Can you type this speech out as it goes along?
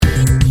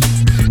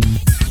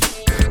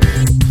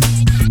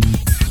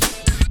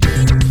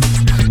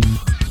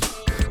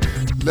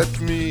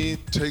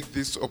take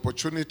this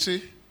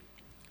opportunity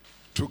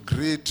to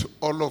greet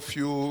all of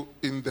you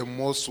in the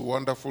most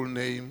wonderful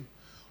name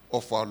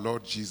of our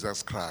Lord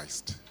Jesus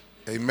Christ.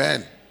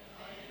 Amen.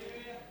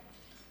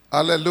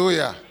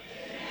 Hallelujah.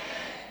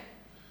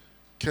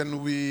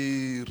 Can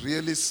we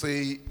really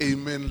say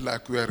amen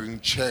like we are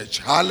in church?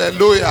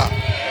 Hallelujah.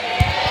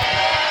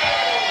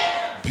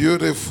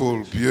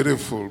 Beautiful,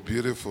 beautiful,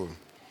 beautiful.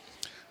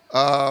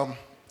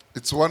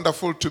 It's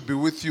wonderful to be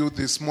with you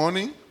this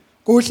morning.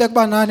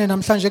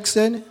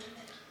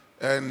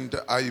 And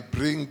I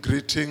bring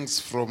greetings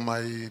from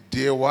my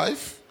dear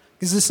wife.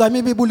 She's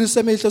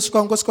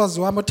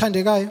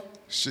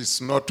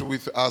not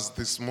with us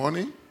this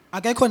morning.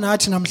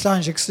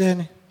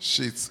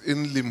 She's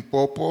in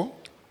Limpopo.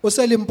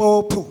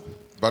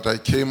 But I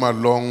came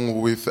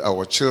along with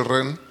our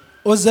children.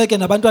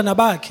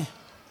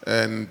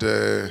 And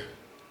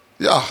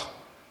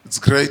it's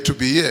great to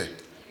be here.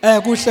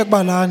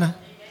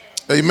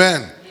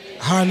 Amen.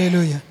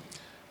 Hallelujah.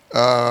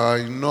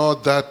 I know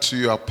that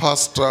your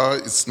pastor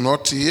is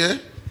not here.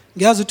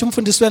 Can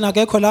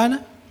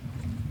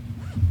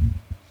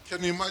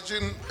you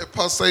imagine a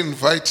pastor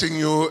inviting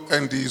you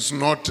and he's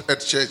not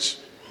at church?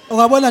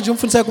 Yeah.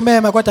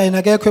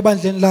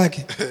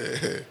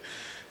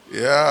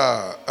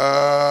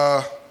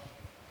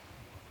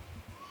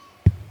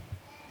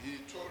 He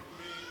told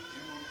me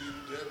he will be in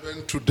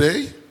Durban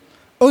today.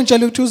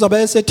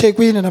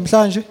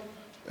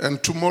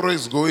 And tomorrow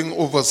is going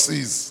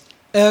overseas.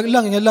 So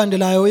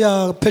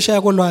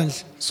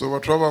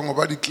what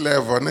about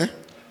clever, ne?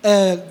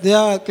 They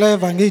are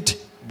clever, indeed.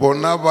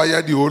 Bonaba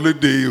di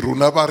holiday,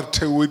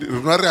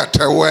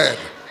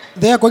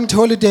 They are going to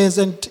holidays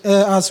and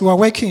as we are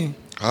working.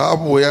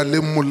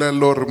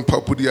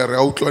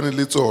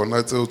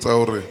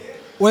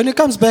 When he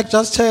comes back,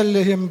 just tell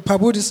him,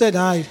 Mphaphuli said,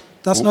 "Hi,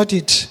 that's not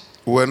it."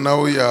 When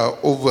now we are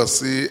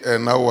overseas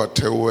and now at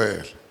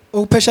where?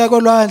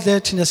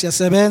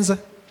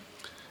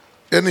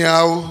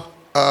 Anyhow,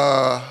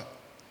 I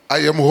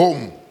am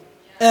home.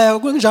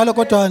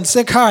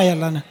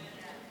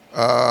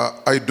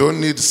 I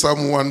don't need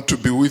someone to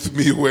be with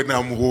me when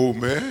I'm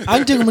home.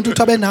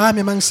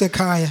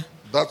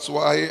 That's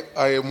why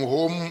I am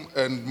home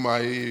and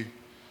my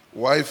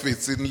wife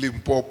is in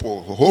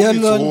Limpopo. Home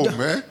is home.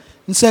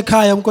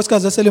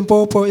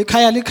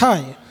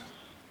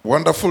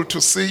 Wonderful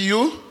to see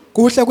you.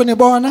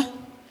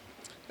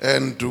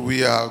 And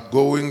we are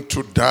going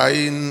to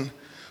dine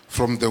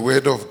from the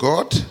Word of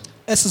God.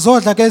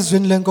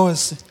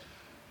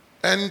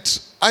 And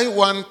I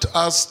want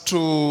us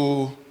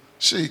to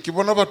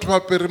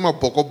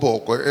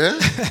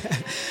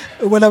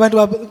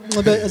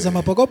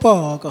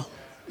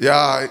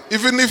yeah,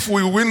 even if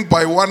we win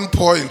by 1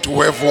 point,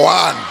 we have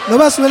won.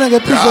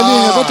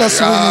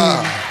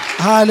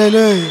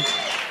 Hallelujah.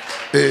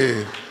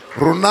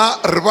 Runa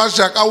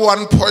Ribajaka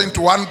 1 point,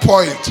 1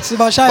 point.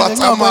 But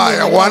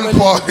Amaya 1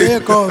 point. We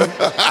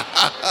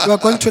are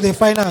going to the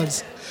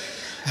finals.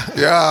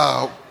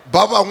 Yeah.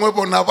 Baba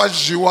Nwebo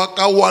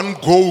Navajiwaka 1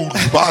 goal.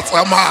 But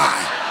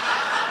Amaya.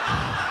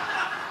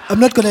 I'm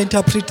not going to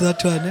interpret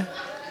that one.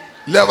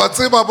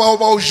 Levatse Baba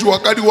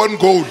Ujiwaka 1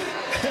 goal.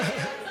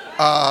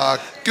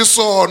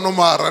 Kiso no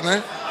mara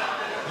ne.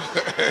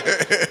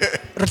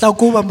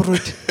 Ratakuba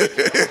mruti.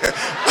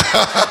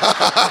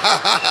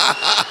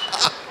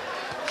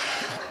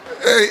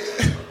 Hey,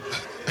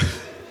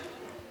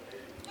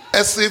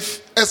 as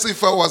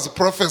if I was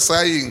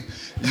prophesying.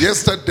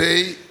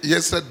 Yesterday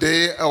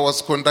I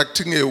was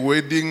conducting a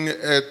wedding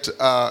at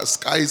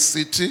Sky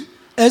City.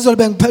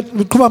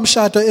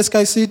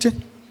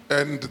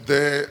 And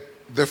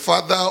the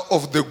father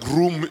of the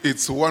groom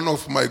is one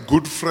of my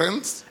good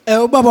friends.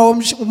 So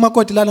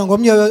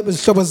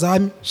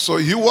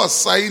he was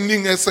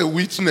signing as a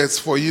witness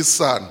for his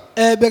son.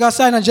 And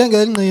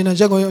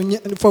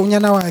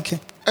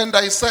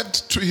I said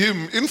to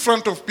him in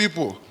front of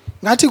people,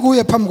 I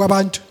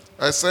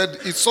said,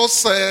 it's so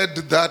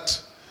sad that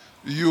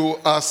you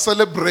are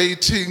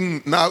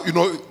celebrating now,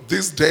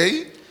 this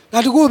day.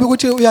 But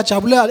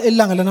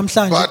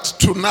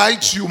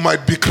tonight you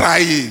might be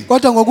crying.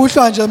 And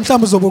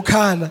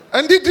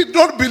he did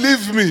not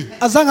believe me.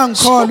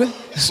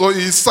 So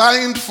he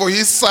signed for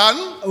his son.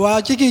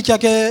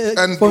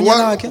 And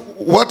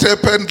what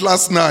happened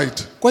last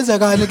night?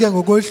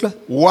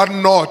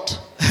 1-0.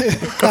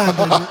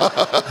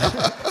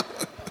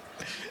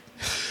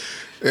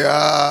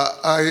 Yeah,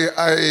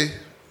 I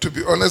to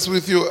be honest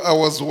with you, I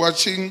was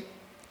watching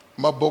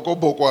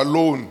Maboko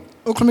alone.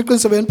 20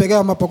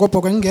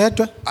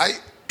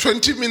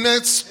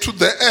 minutes to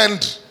the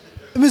end,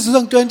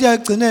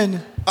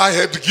 I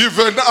had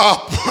given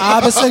up.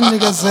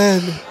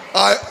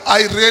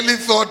 I really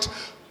thought,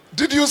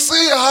 did you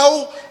see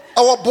how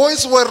our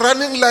boys were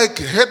running like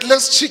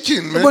headless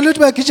chicken, man?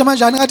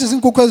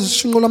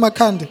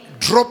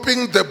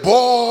 Dropping the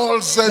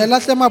balls and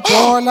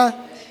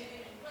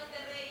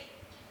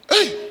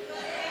hey.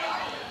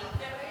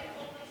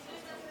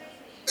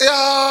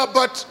 Yeah,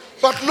 but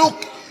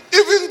look,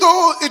 even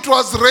though it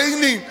was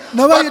raining,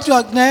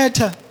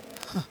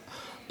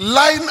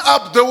 line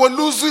up, they were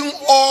losing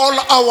all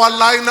our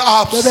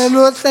lineups.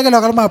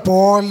 bebelahlekelwa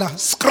ngamabhola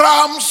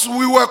Scrums,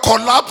 we were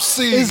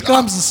collapsing.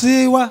 izicrums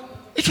zisiwa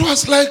It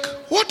was like,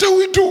 what are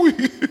we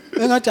doing?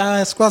 engathi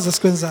hayi sikwazi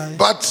esikwenzayo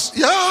But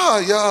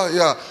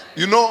yeah.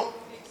 You know,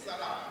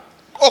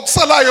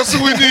 okusalayo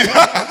siwini.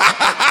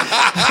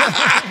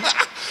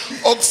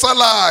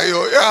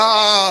 Okusalayo,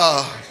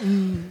 yeah.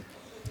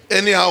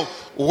 Anyhow,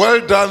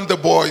 well done the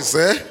boys,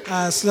 eh?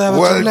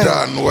 Well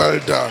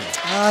done.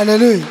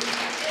 Hallelujah.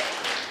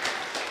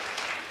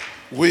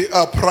 We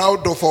are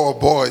proud of our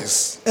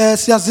boys.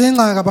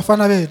 Siyazinca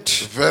ngabafana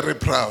bethu Very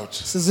proud.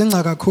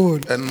 sizinca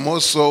kakhulu And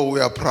more so, we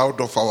are proud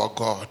of our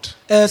God.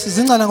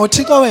 sizinca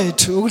ngoThixo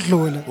wethu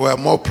ukudlula We are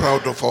more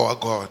proud of our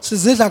God.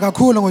 sizidla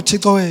kakhulu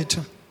ngoThixo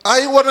wethu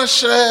I want to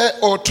share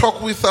or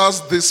talk with us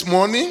this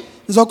morning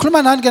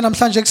ngizokhuluma nani ke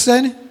namhlanje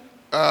ekseni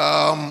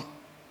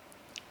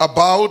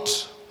about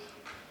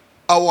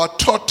our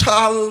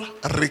total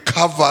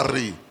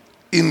recovery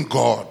in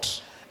God.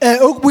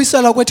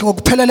 ukubuyisela kwethu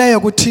ngokupheleleyo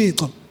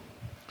kuThixo.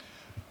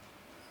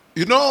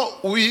 You know,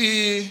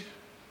 we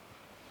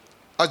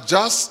are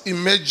just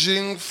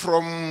emerging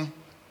from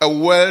a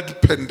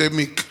world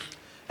pandemic.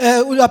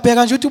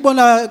 Uyabheka nje ukuthi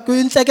ubona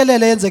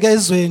kuyinhlekelele yenzeke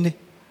ezweni.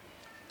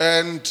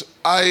 And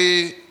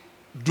I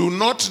do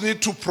not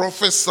need to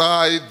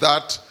prophesy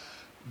that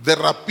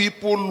there are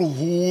people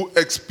who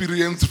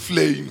experience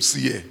flames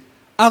here.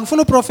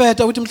 Angifuna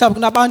uprofeta ukuthi mhlawumbe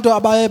kunabantu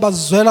abaye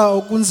bazizwela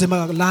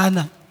okunzima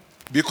lana.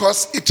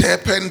 Because it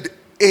happened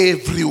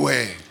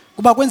everywhere.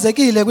 Kuba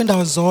kwenzekile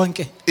kwindawo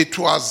zonke. It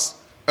was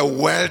a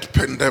world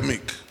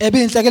pandemic.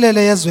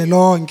 Ebiyinhlekelele yezwe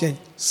lonke.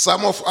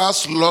 Some of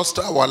us lost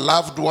our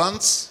loved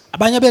ones.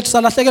 Abanye bethu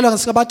salahlekelwa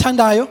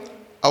ngesikabathandayo.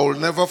 I will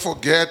never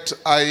forget,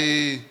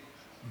 I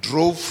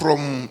drove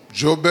from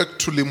Joburg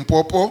to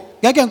Limpopo.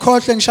 Ngeke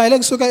ngikhohle ngishayile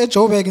ngisuka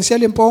eJoburg ngisiya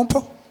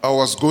eLimpopo. I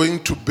was going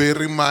to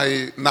bury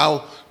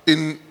now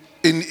in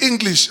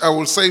English I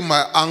will say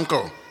my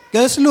uncle.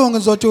 Ngesilungu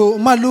ngizothi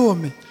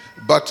umalume.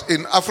 But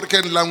in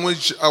African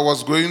language, I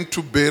was going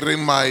to bury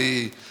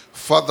my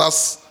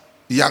father's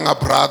younger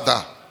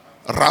brother,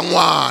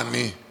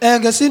 Rangwani,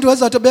 Ngesintu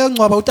wezathi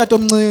bengcwaba utata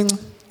omncinci,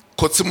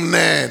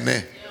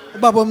 Kotsimnene.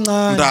 ubaba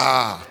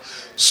omncane.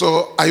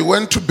 So I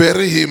went to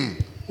bury him.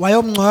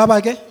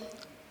 Wayomngcwaba ke.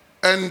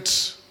 And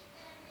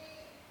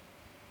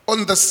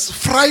on the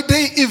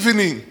Friday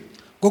evening,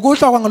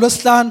 Ngokuhlwa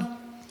kwangolosihlanu,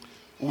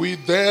 we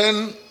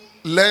then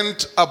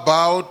learned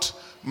about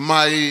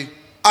my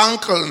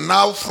uncle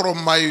now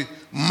from my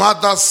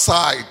mother's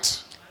side.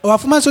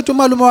 wafumanisa ukuthi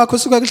umalume wakhe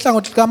usuka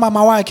kwihlangothi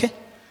likamama wakhe.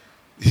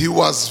 He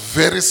was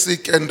very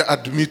sick and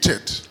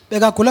admitted.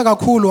 Bekagula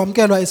kakhulu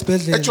wamkelwa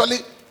esibhedlela. Actually,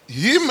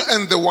 him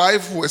and the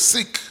wife were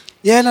sick.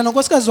 Yena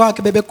nonkosikazi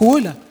wakhe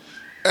bebegula.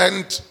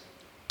 And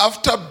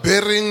after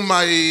burying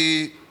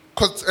my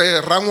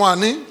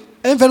Rangwani,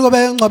 Emveni koba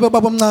engcwabe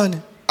ubaba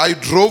omncane, I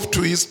drove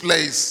to his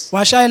place.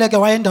 washayela ke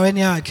waya endaweni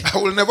yakhe.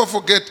 I will never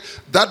forget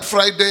that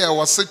Friday I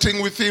was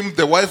sitting with him.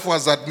 The wife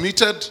was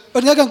admitted.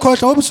 Kodwa ngeke ngikhohle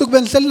ngoba usuku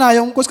bengihleli naye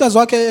unkosikazi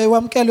wakhe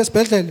wamkelwa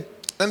esibhedlela.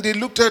 And he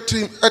looked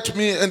at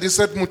me and he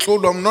said,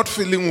 Mtlulu, I'm not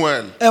feeling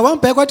well.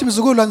 Wambheka wathi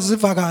mzukulu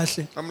andiziva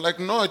kahle. I'm like,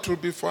 no, it will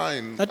be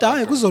fine. Ngathi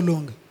hayi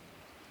kuzolunga.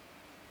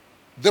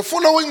 The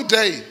following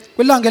day,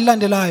 Kwilanga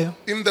elilandelayo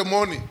in the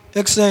morning,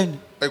 ekseni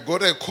I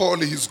got a call,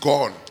 he's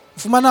gone.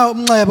 ufumana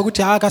umnxeba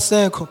ukuthi hayi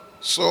akasekho.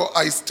 So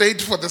I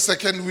stayed for the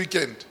second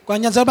weekend.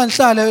 Kwanyanzela uba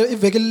ndihlale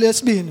iveki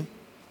lesibini.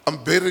 I'm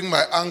burying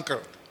my uncle.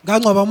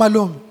 Ngangcwaba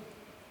umalume.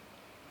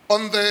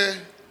 On the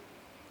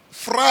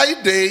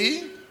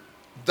Friday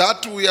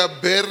that we are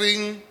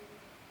burying,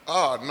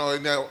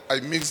 no, I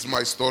mixed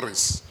my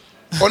stories.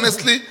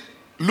 Honestly,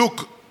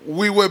 look,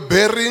 we were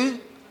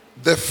burying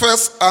the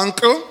first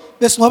uncle.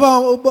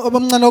 Besingcwaba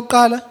abamncane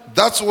oqala.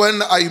 That's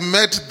when I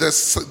met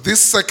this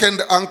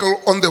second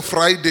uncle on the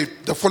Friday.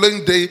 The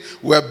following day,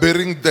 we are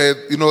burying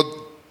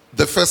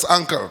the first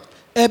uncle.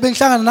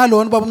 Bengihlangana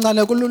nalona ubaba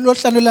omncane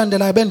kulohlanu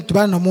elandelayo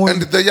bendidibana nomunye.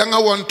 And the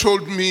younger one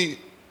told me,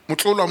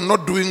 Mtlulu, I'm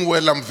not doing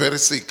well, I'm very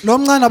sick. Lo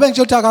mncane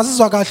abengitsho ukuthi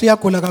akazizwa kahle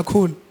uyagula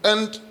kakhulu.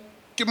 And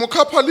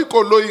Kimokapali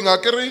Koloi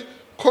ngakeri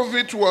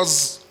COVID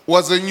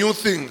was a new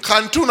thing.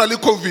 Khantuna li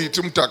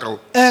COVID mtaka.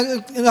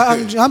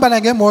 Ngihamba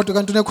naye ngemoto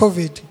kanti une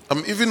COVID.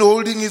 I'm even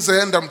holding his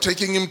hand, I'm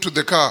taking him to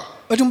the car.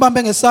 Uthi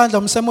umbambe ngesandla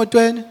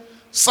umsemotweni.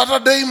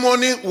 Saturday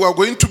morning, we are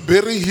going to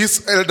bury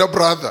his elder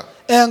brother.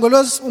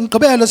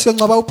 Ngigqibelo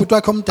siyongcwaba ubhuti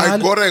wakhe I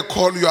omdala. got a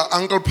call, your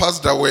uncle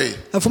passed away.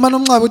 Afumana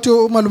umnceba uthi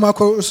umalume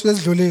wakho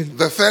usedlulile.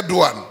 The third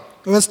one.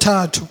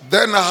 Wesithathu.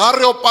 Then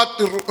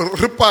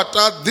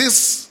Ripata,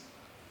 this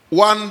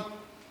one,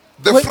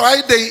 the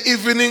Friday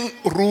evening,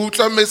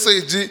 Rutla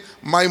message,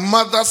 my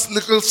mother's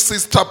little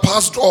sister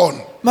passed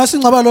on.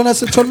 Masingcwaba lona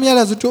sithola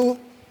umyalezo uthi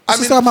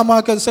usisa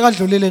mama wakhe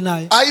sekadlulile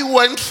naye. I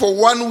went for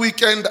 1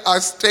 weekend, I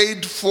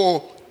stayed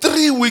for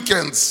 3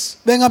 weekends.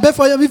 Bengabe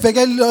for iveki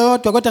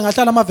elodwa kodwa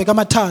ngahlala amaveki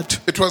amathathu.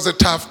 It was a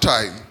tough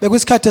time.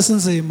 Bekuyisikhathi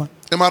esinzima.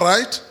 Am I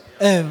right?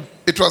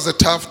 It was a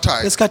tough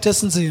time. Isikhathi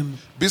esinzima.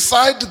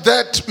 Beside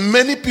that,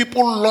 many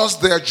people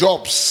lost their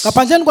jobs.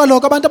 Ngaphandleni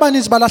kwalokho abantu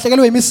abaninzi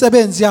balahlekelwe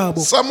imisebenzi yabo.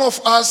 Some of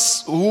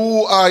us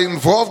who are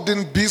involved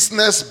in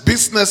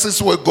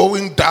businesses were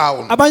going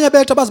down. Abanye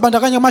bethu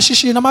abazibandakanya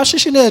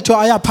amashishini ethu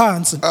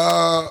ayaphansi.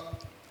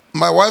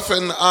 My wife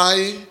and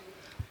I,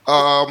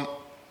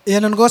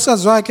 Yena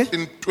nonkosikazi wakhe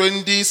in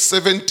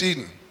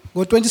 2017,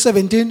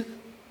 ngo-2017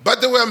 but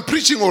they were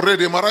preaching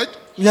already, am I right?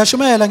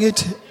 ngiyashumayela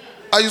ngithi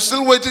Are you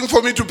still waiting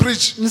for me to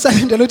preach?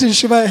 nisayindela ukuthi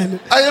ngishumayele.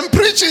 I am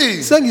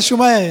preaching.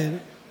 Sengishumayele.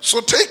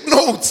 So take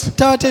notes.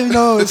 Thathe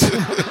notes.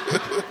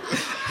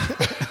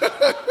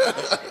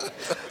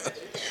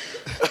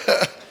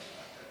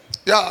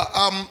 Yeah,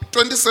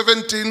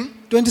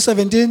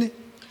 2017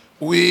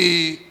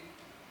 we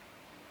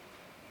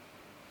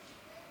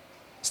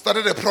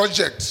started a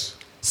project.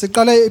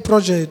 siqale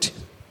iproject.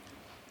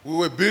 We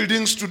were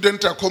building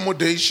student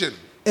accommodation.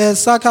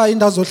 Sakha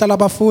indawo zohlala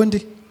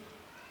abafundi.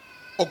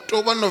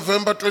 October,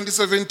 November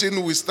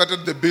 2017, we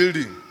started the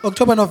building.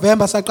 October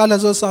November saqala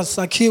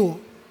sakhiwo.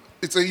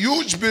 It's a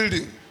huge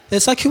building,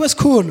 Sakhiwo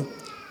esikhulu.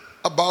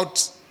 about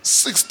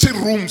 60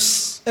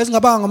 rooms,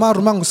 Ezingaba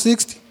ngama-room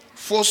angu-60.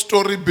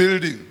 4-story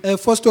building.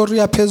 4-story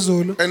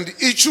yaphezulu. And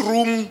each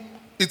room,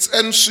 it's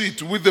en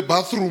suite with the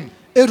bathroom.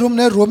 Iroom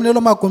neroom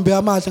nelomagumbi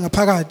amahle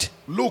ngaphakathi.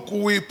 Look,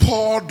 we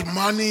poured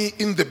money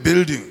in the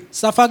building.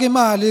 Safaka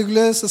imali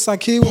kulesi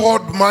sakhiwo.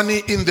 Poured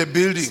money in the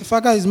building.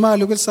 Safaka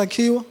izimali kulesi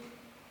sakhiwo.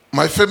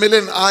 My family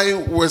and I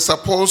were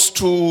supposed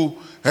to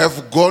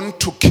have gone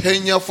to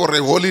Kenya for a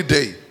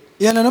holiday.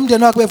 Yena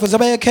nomndeni wakhe befuze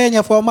baye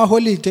eKenya for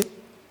ama-holiday.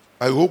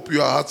 I hope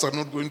your hearts are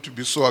not going to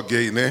be so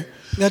again, eh?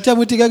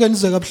 Ngathemba ukuthi ngeke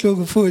nizwe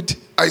kabuhlungu futhi.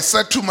 I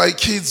said to my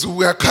kids,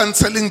 we are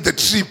cancelling the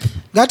trip.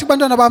 Ngathi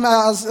kubantwana bami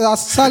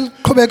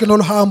asisaqhubeki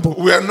noluhambo.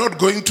 We are not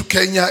going to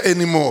Kenya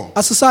anymore.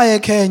 Asisaye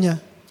eKenya.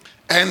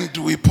 And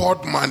we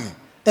poured money.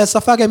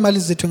 Safaka imali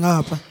zethu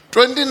ngapha.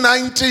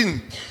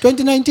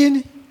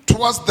 2019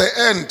 towards the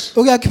end,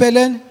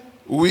 ukuyakupheleni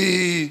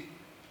we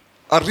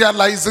are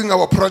realizing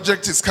our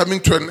project is coming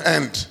to an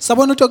end.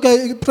 sabona ukuthi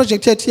okay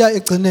iproject yethu iya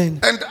egcineni.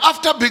 And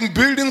after being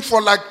building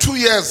for like 2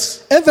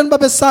 years, Even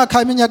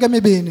babesakha iminyaka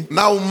emibini.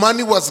 now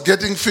money was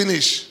getting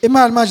finished.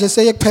 Imali manje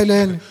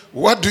seyekupheleni.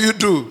 What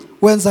do?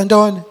 Wenza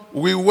ntoni?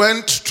 We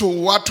went to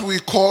what we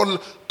call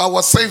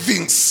our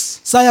savings.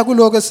 Saya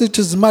kuloko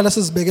esithi izimali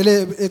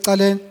asizibekele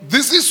ecaleni.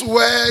 This is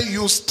where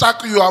you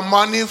stack your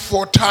money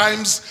for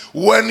times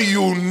when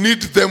you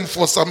need them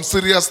for some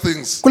serious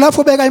things.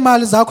 Kulapho ubeka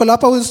imali zakho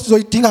lapho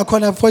uzoyidinga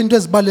khona for into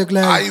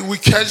ezibalulekileyo. We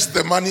cashed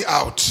the money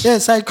out.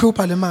 Yes,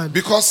 sayikhupha le mali.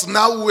 Because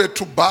now we're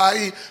to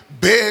buy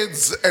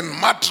beds and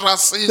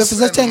mattresses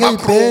Befuze and sithenge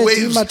microwaves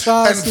ibhedi, and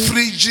imatrasi,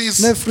 fridges.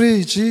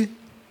 nefriji.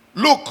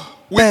 Look,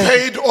 we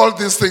paid all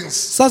these things.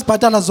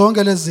 Sasibhatala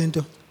zonke lezi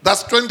zinto.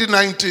 That's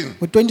 2019.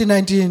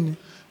 Ngo-2019.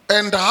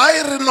 And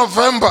higher in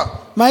November,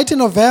 Mighty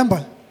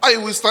November.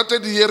 we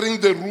started hearing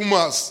the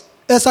rumors.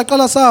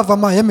 Saqala sava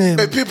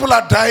mahememe. People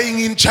are dying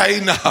in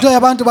China. Into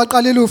yabantu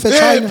baqalile ufe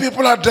China.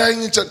 People are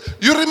dying in China.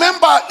 You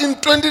remember in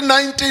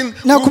 2019,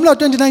 Nakhumula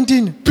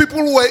 2019.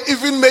 people were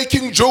even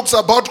making jokes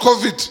about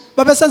COVID.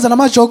 Babesenza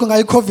namajoke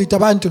ngayi COVID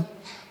abantu.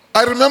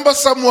 I remember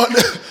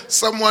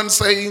someone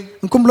saying,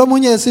 Ngikhumbula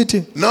omunye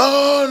esithi,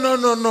 no.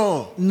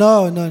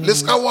 no.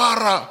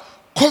 Leskawara.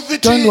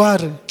 COVID. Don't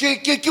worry.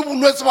 Ke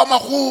bolwetse ba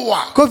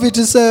makgowa. COVID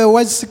is a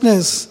white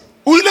sickness.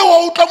 O ile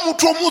wa utlwa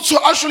motho o motsho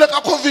a shwele ka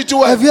COVID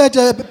we. Have you had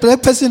a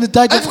black person who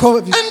died of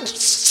COVID? And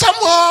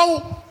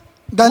somehow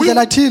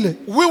Ngandlela thile.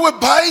 we were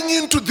buying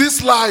into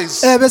these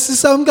lies.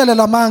 Besisa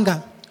umkelela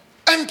manga.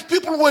 And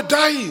people were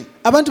dying.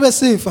 Abantu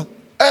besifa.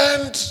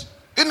 And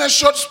in a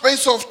short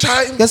space of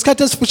time,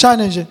 Ngesikhathi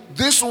esifutshane nje.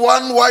 this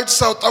one white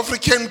South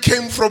African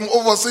came from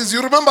overseas.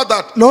 You remember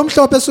that? Lo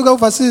mhlophe esuka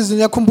overseas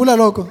ngiyakhumbula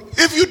lokho.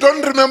 If you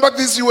don't remember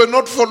this, you were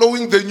not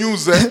following the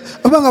news.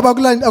 Uma ngaba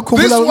akhumbula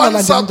This one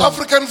ungalandeli South indaba.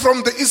 African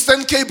from the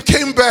Eastern Cape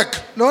came back.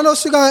 Lona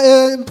usuka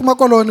eMpuma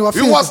Koloni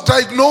He wafika. was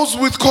diagnosed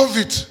with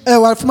COVID.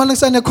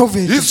 Wafumanisa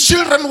ne-COVID. His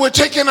children were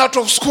taken out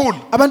of school.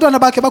 Abantwana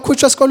bakhe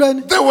bakhutshwa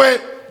esikolweni. They were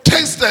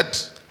tested,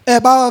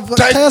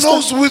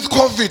 diagnosed with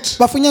COVID.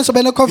 Bafunyaniswa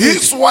bene-COVID.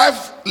 His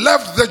wife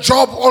left the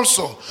job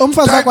also,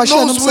 Umfazi wakhe washiya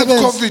diagnosed with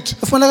nomsebenzi. COVID.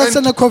 Ufuneka And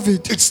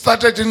sene-COVID. it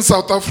started in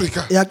South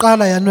Africa.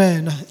 Yaqala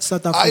yanwena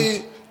South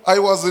Africa. I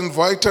was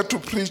invited to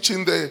preach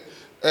in the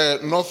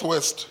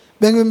Northwest.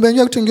 Bengiye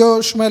ukuthi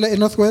ngiyoshumayela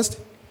eNorthwest.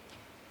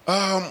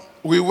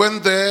 We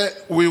went there.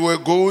 We were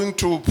going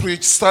to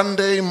preach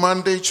Sunday,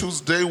 Monday,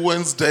 Tuesday,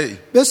 Wednesday.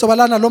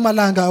 Besobalana lo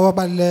malanga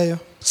awabalileyo.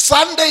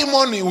 Sunday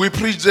morning, we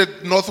preached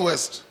at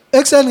Northwest.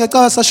 Ekuseni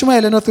ngecawa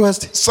sashumayela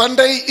eNorthwest.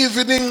 Sunday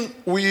evening,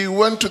 we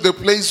went to the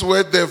place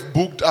where they've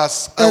booked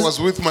us. I was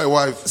with my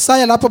wife.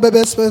 Saya lapho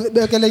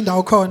bebekele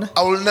indawo khona.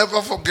 I will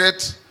never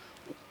forget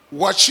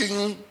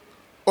watching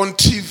on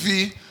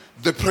TV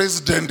the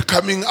president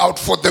coming out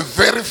for the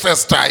very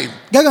first time.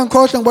 Ngeke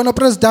ngikhohle ngibona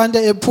upresident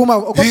ephuma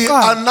He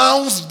okokuqala.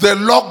 announced the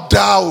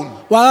lockdown.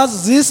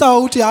 Wazisa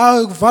ukuthi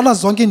hayi kuvala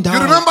zonke You indawo.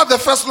 remember the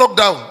first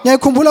lockdown?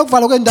 Ngiyakhumbula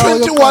ukuvalwa kwendawo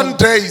 21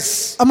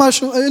 days.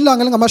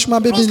 ilanga lingamashumi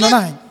amabili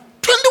nananye.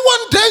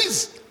 21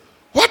 days.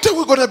 What are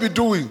we going to be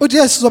doing? uthi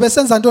yes sizobe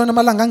senza ntoni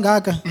amalanga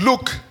angaka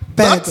Look,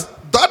 Bheka.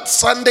 that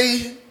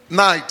Sunday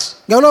night,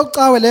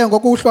 ngalokucawe leyo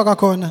ngokuhlwa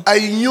khona I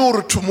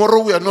knew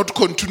tomorrow we are not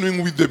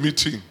continuing with the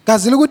meeting.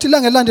 ngazile ukuthi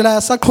ilanga elandelayo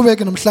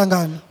asaqhubeki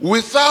nomhlangano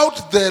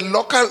Without the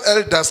local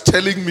elders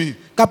telling me,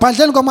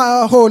 ngaphandleni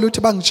kwamaholi uthi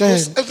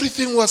bangitshele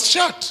everything was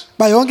shut.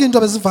 bayonke into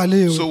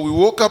bezivaliwe So we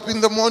woke up in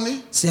the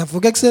morning,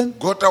 siyavuka ekseni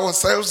got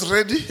ourselves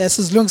ready,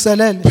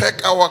 sizilungiselele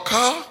packed our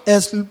car,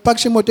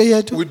 sipakisha imoto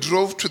yethu we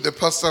drove to the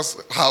pastor's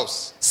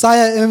house.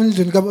 saya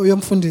emndlini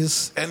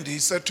yomfundisi And he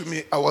said to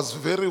me, I was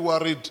very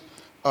worried.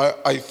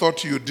 I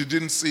thought you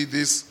didn't see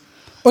this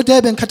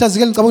uthi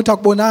bengikhathazekile ngicabanga ukuthi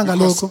akubonanga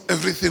because lokho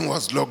everything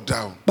was locked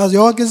down. bazi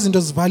yonke izinto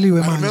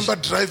zivaliwe I manje remember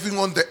driving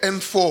on the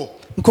N4,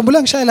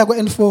 ngikhumbula ngishayela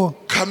ku-N4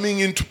 coming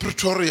into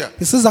Pretoria.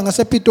 ngisiza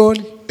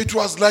ngasePitoli It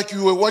was like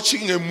you were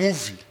watching a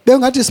movie.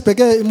 bengathi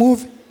sibheke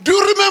imovie Do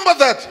you remember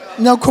that?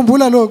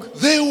 ngiyakhumbula lokho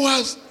There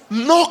was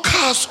no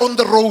cars on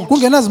the road.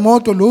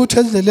 kungenazimoto lutho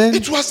endleleni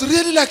It was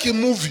really like a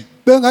movie.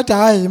 bengathi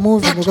hayi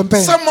imovie But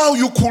ngokwempela somehow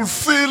you could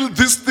feel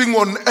this thing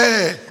on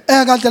air.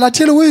 ngandlela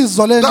thile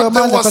uyizwa lento That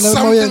there amandla was khona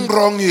something emoyeni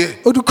wrong here.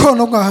 uthi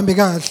khona okungahambi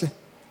kahle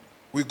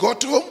We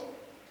got home.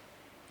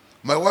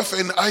 My wife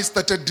and I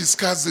started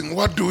discussing,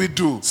 what do we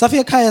do?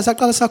 safika ekhaya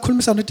saqala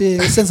sakhulumisana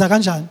ukuthi senza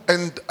kanjani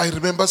And I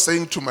remember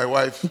saying to my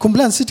wife,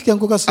 ngikhumbula ngisithi ke I've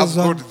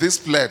nkokasizwana got this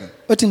plan.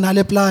 uthi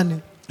nginale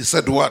plani He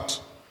said, what?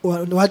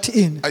 wathi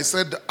ini I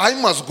said, I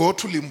must go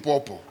to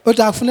Limpopo.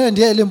 uthi akufunele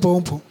ndiye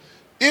eLimpopo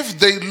If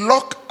they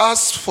lock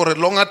us for a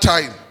longer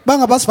time,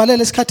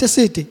 bangabasivalele isikhathi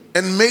eside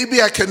and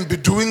maybe I can be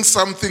doing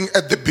something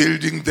at the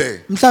building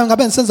there. mhlawumbe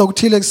ngabe ngisenza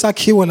ukuthile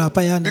kusakhiwo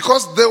lapha yana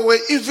Because there were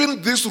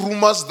even these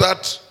rumors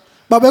that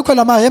babekho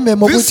lamahembe this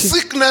mokuthi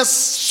sickness,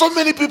 so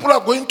many people are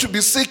going to be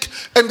sick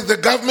and the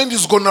government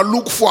is going to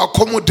look for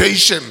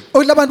accommodation.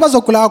 ukuthi abantu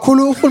bazogula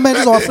kakhulu uhulumeni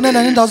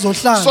uzowafunela nendawo So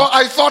zohlala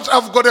I thought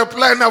I've got a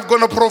plan, I'm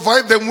going to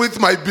provide them with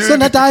my so building.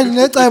 nathi hayi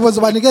necebo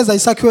zobanikeza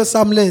isakhiwo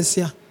sami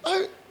lesiya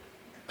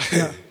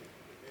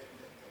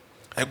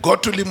I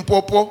got to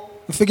Limpopo,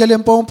 ngifike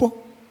eLimpopo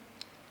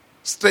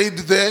stayed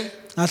there.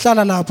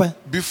 ngahlala lapha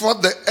Before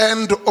the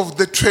end of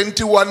the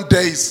 21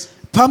 days,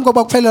 phambi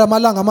koba kuphelele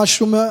amalanga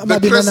amashumi the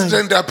amabili nanye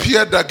president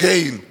appeared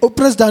again.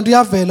 upresident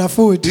uyavela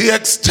futhi He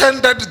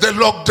extended the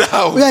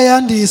lockdown.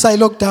 uyayandisa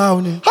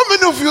ilockdown How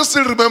many of you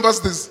still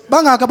remembers this?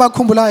 bangaka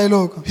abakhumbulayo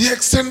lokho He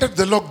extended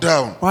the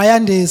lockdown.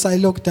 wayandisa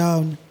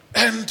ilockdown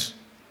And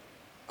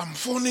I'm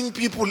phoning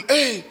people,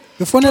 hey,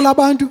 ngifonela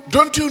abantu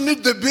don't you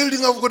need the building?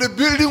 I've got a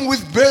building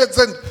with beds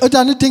and uthi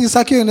anidinga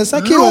isakhiwo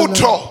nesakhiwo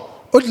Lutho.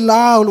 uthi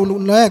la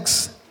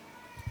ulex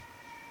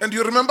And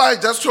you remember I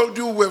just told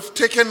you we've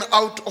taken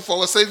out of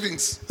our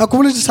savings.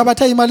 akhumbula ukuthi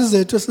sabatha imali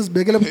zethu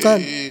esizibekele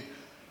bucala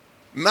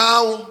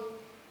Now,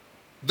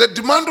 the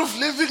demand of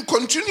living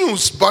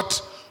continues,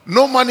 but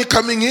no money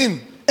coming in.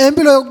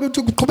 empilo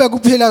yokuthi kuqhubeka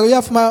ukuphila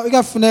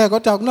iyafuneka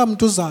kodwa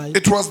akunamuntu uzayo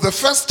It was the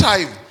first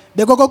time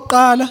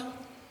bekokokuqala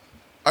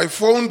I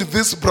phoned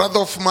this brother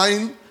of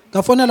mine.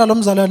 ngafonela lo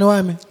mzalwane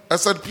wami I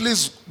said,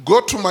 please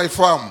go to my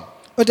farm.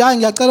 uthi hayi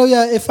ngiyacela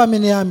uya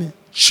efamini yami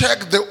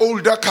Check the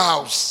older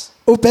cows.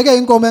 ubheke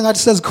inkomo engathi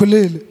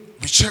sezikhulile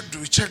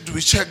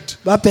We checked.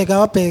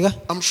 babheka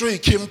I'm sure he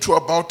came to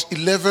about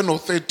 11 or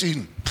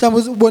 13.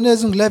 mhlawumbe ubone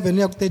ezingu-11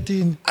 uya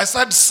ku-13 I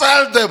said,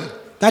 sell them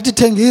ngathi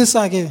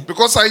thengisa ke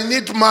because I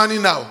need money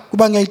now.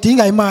 kuba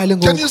ngiyayidinga imali Can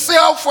ngoku you see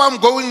how far I'm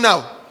going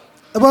now?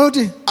 yabo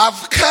uthi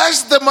I've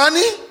cashed the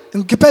money.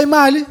 ngikhiphe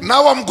imali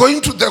Now I'm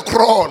going to the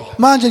crawl.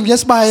 manje ngiye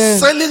esibayeni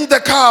Selling the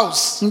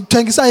cows.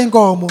 ngithengisa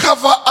inkomo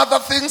Cover other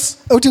things.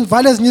 uthi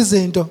ngivale ezinye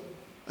izinto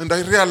And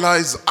I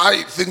realized,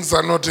 things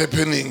are not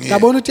happening here.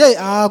 ngabona ukuthi heyi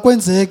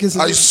akwenzeki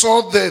I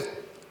saw the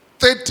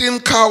 13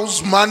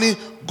 cows' money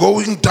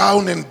going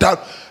down and down.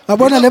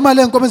 ngabona le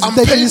mali enkomo I'm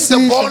paying the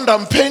ezithekisile bond,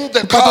 I'm paying the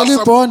ubhatala cows.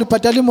 ibhondi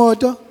ubhatala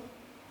imoto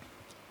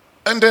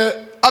And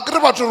akere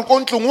batho re ko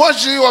ntlong, wa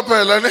jewa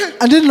phela ne?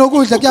 andini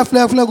lokudla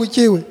kuyafuneka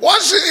kutyiwe Wa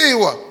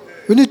jewa.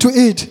 we need to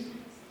eat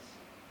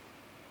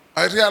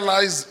I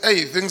realized,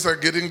 things are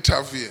getting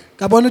tough here.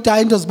 ngabona ukuthi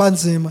hayi into ziba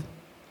nzima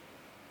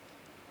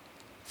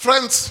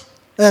Friends,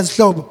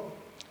 zihlobo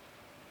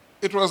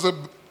it was a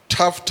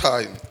tough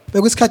time.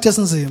 bekuyisikhathi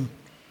esinzima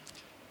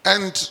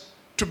And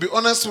to be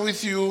honest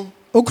with you,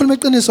 ukukhuluma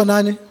iqiniso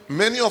nani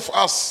many of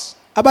us,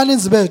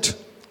 abaninzi bethu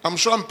I'm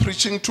sure I'm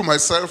preaching to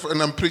myself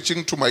and I'm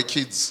preaching to my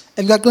kids.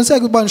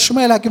 ngiyaqiniseka ukuba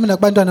nishumayela kimi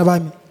nakubantwana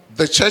bami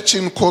The church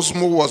in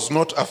Cosmo was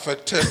not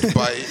affected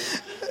by.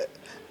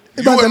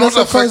 You were not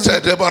Ibandla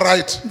affected, am I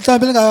right?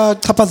 mhlawumbe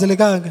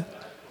lingachaphazelekanga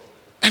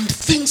And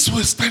things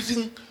were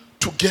starting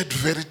to get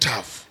very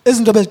tough.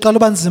 izinto beziqala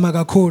uba nzima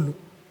kakhulu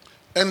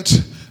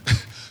And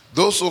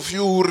those of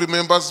you who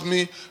remembers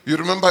me, you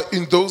remember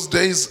in those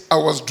days I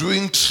was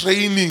doing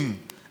training.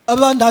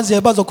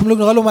 abandaziyo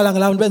bazokhuluma ngaloo malanga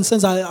lawo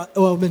bendisenza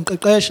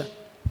bendiqeqesha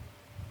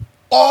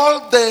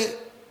All the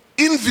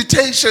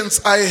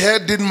invitations I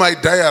had in my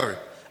diary,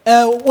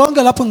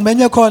 wonke lapho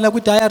ngimenywe khona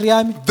kwidayari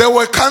yami they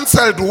were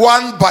cancelled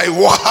one by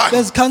one.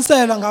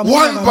 bezikhansela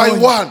One by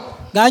one.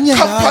 nganye nganye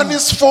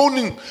Companies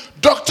phoning,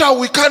 Doctor,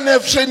 we can't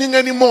have training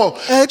anymore.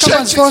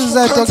 Churches phone for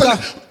ze counseling.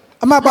 doctor.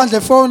 Amabandla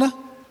efona.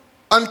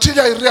 Until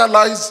I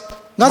realized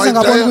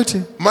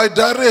my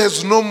diary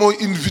has no more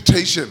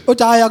invitation.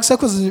 Uthi hayi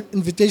akusekho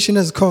invitation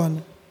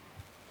ezikhona.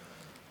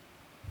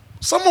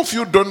 Some of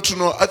you don't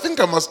know. I think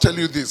I must tell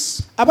you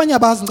this. Abanye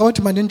abazi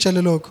ngawuthi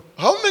mandinitshele lokho.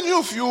 How many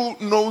of you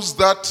knows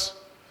that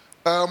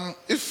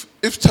if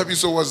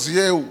Tabiso was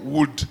here,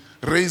 would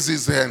raise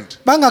his hand?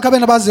 Bangakho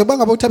abena baziyo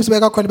bangabe uThabiso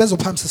bekakhona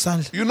bezophambisa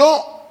isandla. You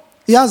know,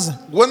 Yazi.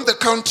 when the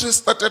country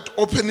started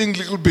opening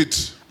little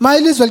bit,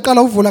 Mayilizwe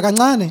liqala uvula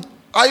kancane.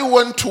 I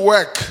went to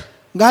work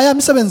Ngaya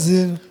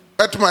emsebenzini.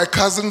 at my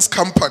cousin's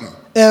company.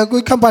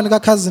 Kwi-company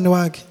ka-cousin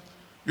wakhe.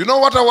 You know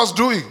what I was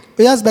doing?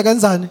 Uyazi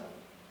bekenzani?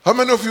 How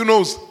many of you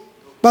knows?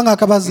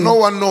 Bangakho abaziyo. No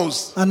one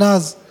knows.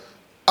 Anazi.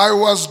 I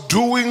was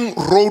doing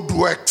road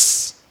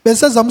works.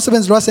 Besenza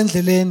umsebenzi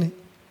lwasendleleni.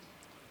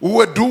 We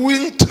were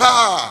doing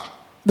tar.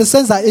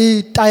 Besenza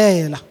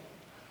itayela.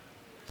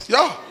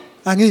 Yeah.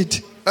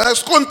 Angithi.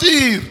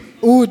 Skontiri.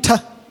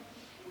 Utha.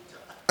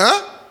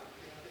 Huh?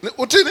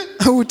 Utini?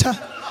 Utha.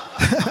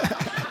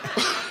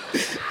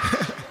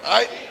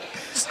 I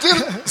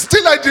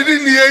still I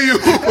didn't hear you.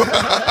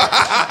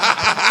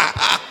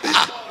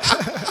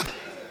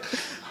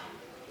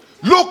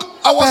 Look,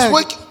 I was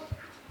working.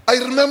 I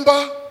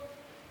remember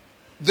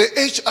the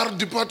HR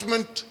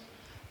department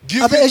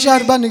giving me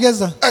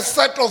a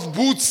set of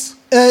boots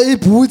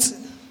Iboots.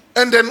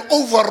 and an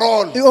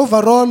overall.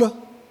 Overall.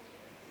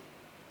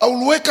 I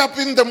will wake up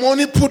in the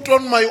morning, put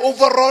on my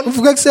overall,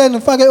 Uvuka ekuseni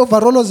ufake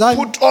overall zami.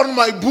 put on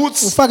my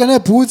boots, Ufake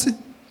neboots.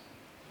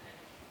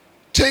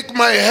 take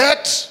my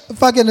hat,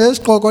 Ufake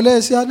nesigqoko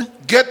lesiyana.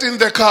 get in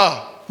the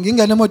car.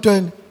 Ngingena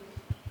emotweni.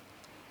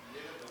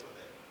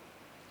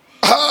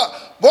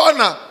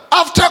 Bona,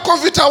 after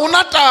COVID,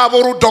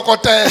 awunatabo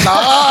udokotela.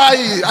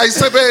 Hayi,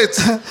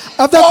 ayisebenzi.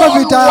 After All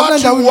COVID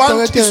what you awunandawo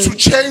want is to udokotela.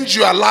 change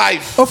your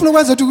life. Ofuna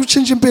ukwenza ukuthi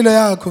utshintshe impilo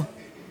yakho.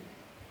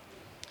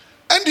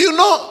 And you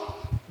know,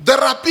 there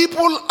are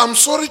people, I'm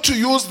sorry to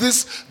use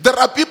this, there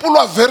are people who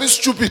are very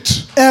stupid.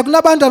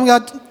 Kunabantu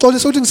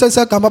ngiyaxolisa ukuthi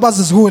ngisebenzisa igama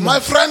abazizihula. My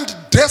friend,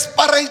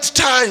 desperate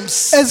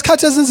times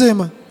Ezikhathi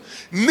ezinzima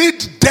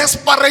need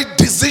desperate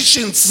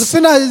decisions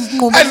zifuna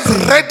izinqumo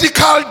and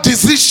radical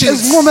decisions.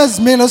 izinqumo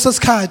ezimile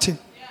lesosikhathi.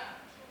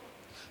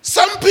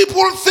 Some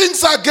people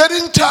things are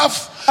getting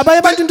tough. Abanye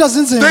abantu into They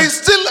zinzima.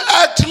 still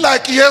act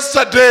like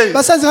yesterday.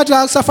 Basenza ngathi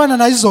akusafana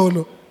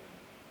nayizolo.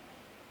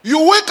 You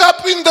wake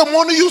up in the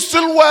morning, you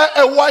still wear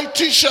a white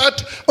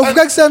t-shirt.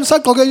 Uvuka ekuseni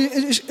usagqoke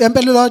ihempe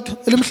elilodwa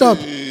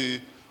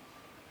elimhlophe.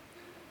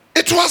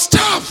 It was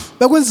tough.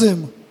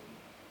 Bekunzima.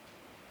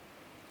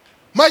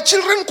 My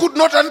children could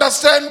not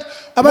understand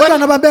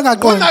Abantwana bami when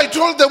bengaqondi. I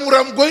told them where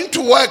I'm going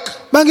to work.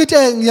 Bangithi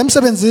ngiya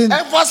emsebenzini.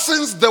 Ever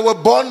since they were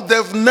born,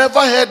 they've never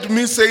heard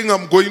me saying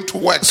I'm going to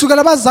work.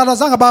 Sukela bazalwa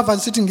zange bava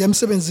sithi ngiya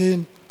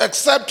emsebenzini.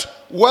 Except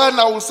when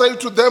I will say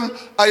to them,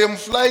 I am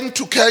flying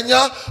to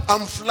Kenya,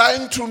 I'm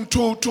flying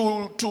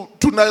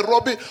to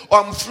Nairobi,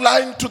 or I'm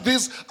flying to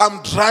this,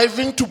 I'm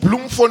driving to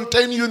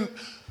Bloemfontein.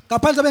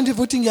 Ngaphandle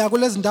bendivuthi ngiya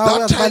kulezi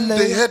ndawo That time they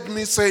ezibalulekile. heard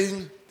me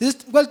saying,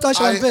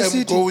 Kwelixesha I ngibe am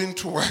sithi going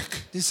to work.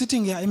 ndisithi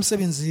ngiya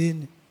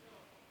emsebenzini.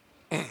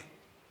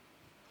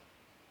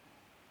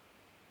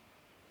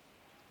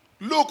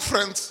 Look,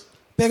 friends,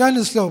 Bhekani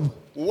isihlobo.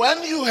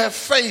 when you have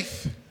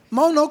faith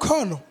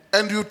Mawunokholo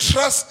and you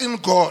trust in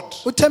God,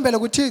 uthembele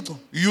kuThixo.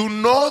 you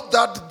know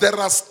that there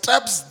are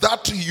steps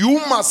that you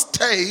must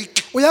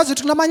take Uyazi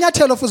ukuthi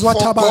kunamanyathelo futhi for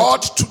wathabatha.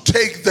 God to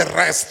take the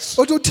rest.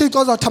 Uthi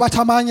uThixo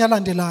uzawuthabatha amanye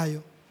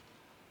alandelayo.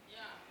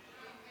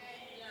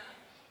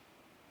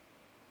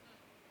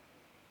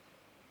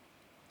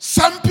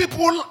 Some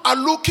people are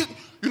looking,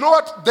 you know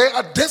what? They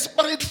are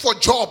desperate for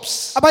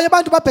jobs. Abanye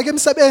abantu babheka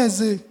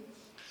imisebenzi.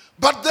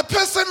 But the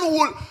person who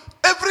will,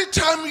 every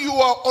time you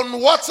are on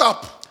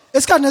WhatsApp,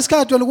 Isikhathi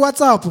nesikhathi wena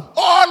kuWhatsApp.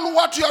 all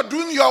what you are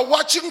doing, you are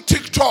watching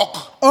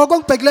TikTok.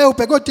 Okubhekileyo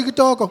ubheka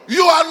oTikTok.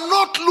 You are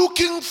not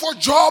looking for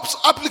jobs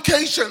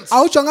applications.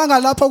 Awujonganga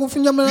lapho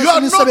kufunyanwa You are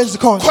imisebenzi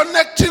not khona.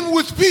 connecting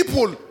with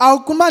people.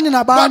 Awukumani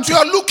But nabantu. you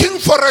are looking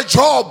for a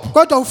job.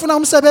 Kodwa ufuna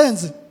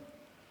umsebenzi.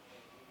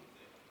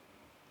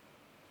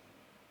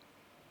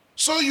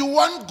 So you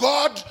want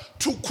God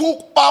to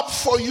cook up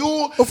for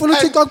you Ufuna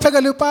uThixo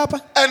akuphekele ipapa.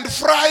 and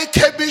fry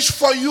cabbage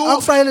for you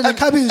Akufrayele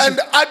nekhabiji. and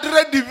add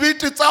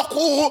diviti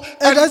tsakuhu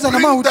and Engenza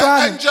bring the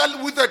namahutwana.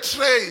 angel with a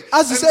tray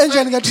and Azise say,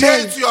 angel ngetray.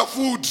 here's your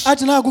food.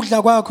 Athi naku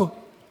ukudla kwakho.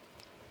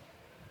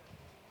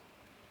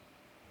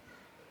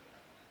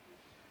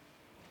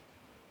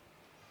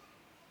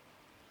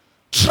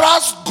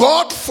 Trust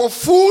God for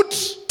food,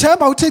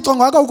 Themba uThixo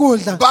ngakho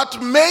ukudla.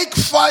 but make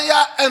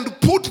fire and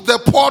put the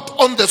pot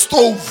on the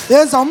stove.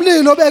 Yenza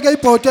umlilo ubeke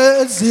ibhodo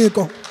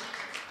eziko.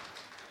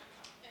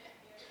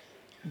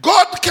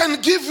 God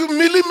can give you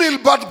meal,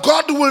 but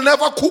God will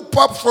never cook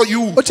pap for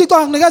you. uThixo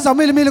anginikeza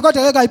umili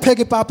kodwa ngeke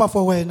ayipheke ipapa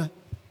for wena.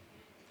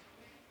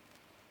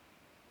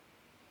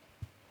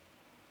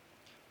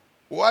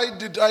 Why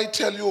did I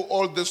tell you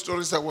all the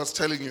stories I was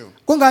telling you?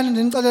 Kungani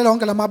ndinicelela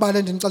wonke lamabala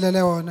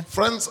endinicelele wona?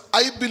 Friends,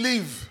 I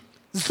believe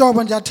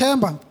Zihlobo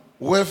ndiyathemba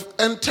we've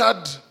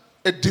entered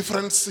a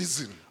different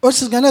season.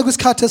 Uthi singene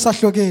kwisikhathi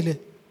esahlukile.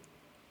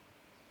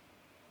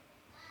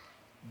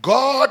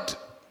 God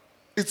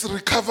is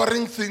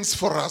recovering things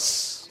for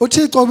us.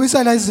 uThixo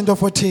ubuyisela izinto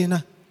for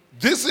thina.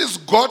 This is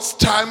God's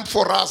time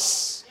for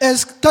us.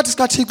 Esikhathi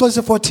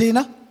sikaThixo for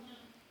thina.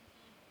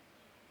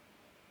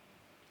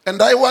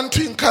 And I want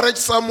to encourage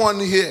someone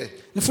here.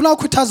 Ngifuna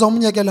ukukhuthaza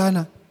omunye ke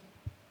lana.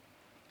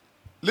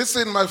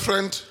 Listen, my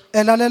friend.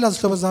 Elalela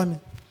zihlobo zami.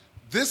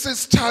 This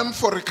is time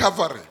for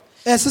recovery.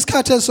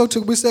 Esisikhathi esokuthi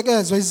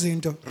kubuyisekezwe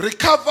izinto.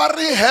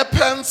 Recovery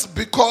happens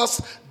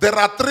because there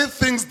are three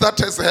things that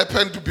has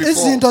happened before.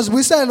 Izinto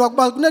zibuyiselwa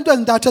kuba kunento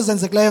ezintathu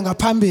ezenzekileyo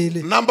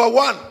ngaphambili. Number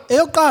one.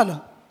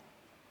 Eyokuqala.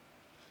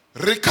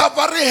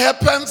 Recovery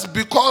happens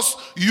because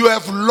you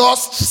have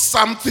lost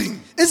something.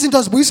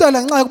 Izinto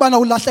zibuyiselwa ngenxa yokubana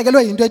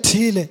ulahlekelwe into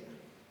ethile.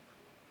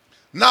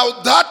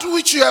 Now that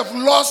which you have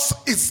lost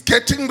is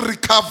getting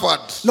recovered.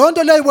 Loo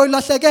nto leyo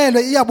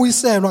boyilahlekelwe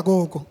iyabuyiselwa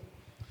gogo.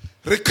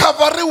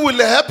 Recovery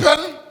will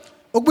happen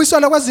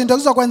Ukubuyiselwa kwezinto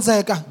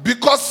kuzokwenzeka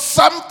because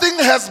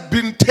something has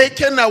been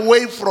taken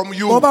away from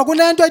you. ngoba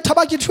kunento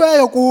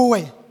ethabakhithweyo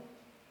kuwe.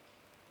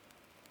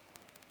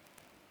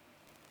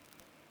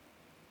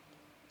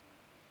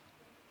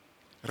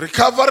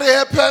 Recovery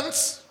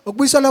happens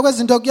Ukubuyiselwa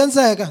kwezinto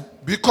kuyenzeka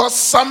because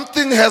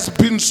something has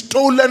been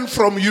stolen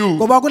from you.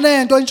 ngoba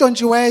kunento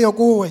entshontshiweyo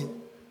kuwe.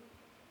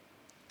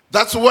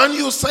 That's when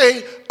you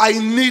say, I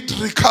need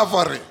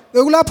recovery.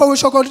 Bekulapho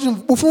usho ukuthi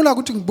ufuna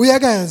ukuthi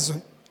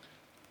ngibuyekezwe.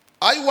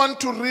 I want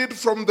to read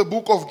from the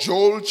book of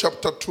Joel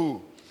chapter 2.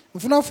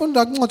 Ngifuna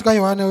ufunda kwincwadi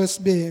kaYohane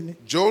wesibini.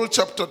 Joel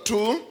chapter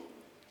 2.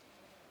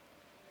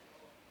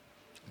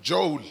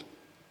 Joel.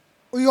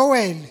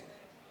 Uyoweli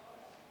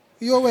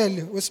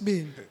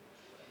wesibini.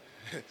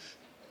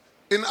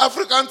 In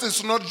Afrikaans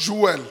it's not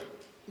Joel.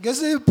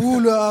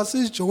 Ngesibhulu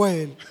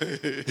asiJoel.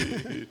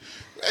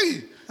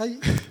 Hey,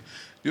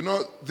 you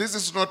know, this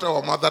is not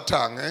our mother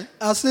tongue, eh?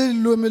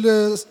 Asilwimi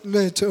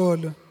lwethu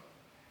olo.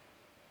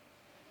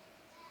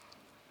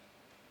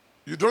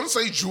 You don't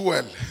say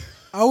Joel.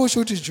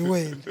 Awusho ukuthi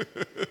Joel.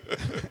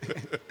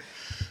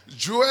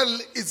 Joel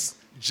is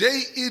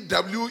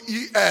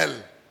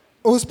Jewel.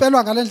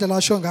 Uspelwa ngalendlela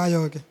asho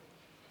ngayo ke.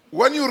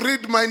 When you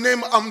read my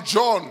name, I'm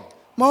John.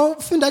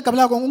 Mawufunda igama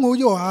lakho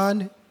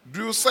unguYohane.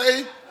 Do you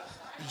say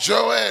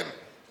Joel?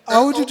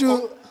 Awuthi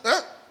Look,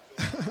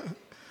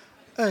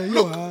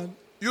 Yohane.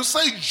 you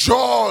say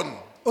John.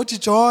 Uthi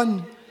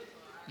John.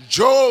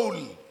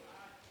 Joel.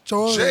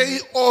 Joel.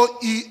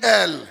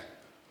 Joel.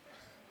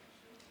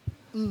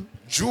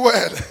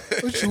 Joel.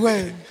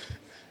 uJoel.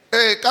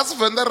 Hey,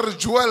 kasivenda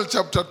Joel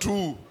chapter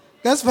 2.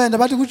 Ngesivenda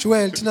bathi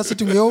kuJoel thina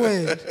sithi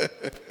nguYoweli.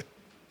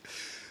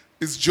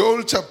 It's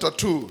Joel chapter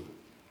 2.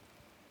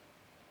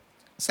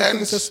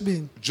 And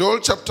Joel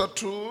chapter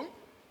 2.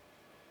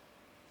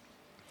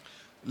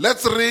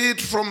 Let's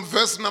read from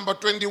verse number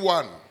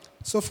 21.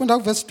 So funda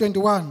verse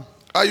 21.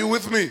 Are you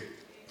with me?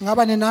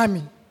 Ngaba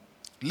nenami.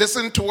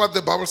 Listen to what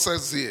the Bible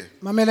says here.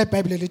 Mamela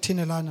iBhayibheli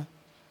lithini lana.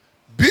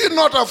 Be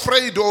not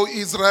afraid, O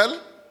Israel.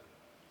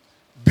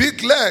 Be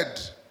glad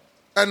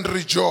and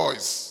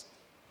rejoice.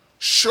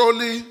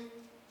 Surely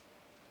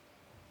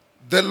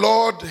the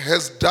Lord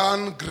has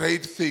done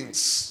great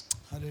things.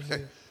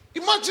 Hallelujah.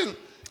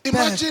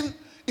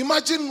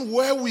 Imagine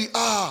where we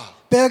are.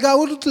 Bheka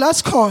ukuthi la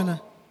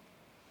sikhona.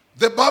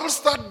 The Bible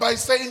starts by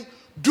saying,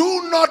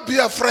 do not be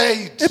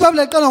afraid.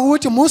 iBhayibheli liqala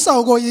ngokuthi musa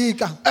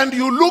ukoyika. And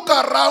you look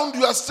around,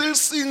 you are still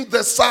seeing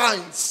the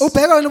signs.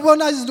 Ubheka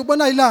ubona izinto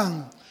ubona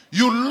ilanga.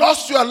 You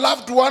lost your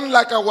loved one,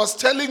 like I was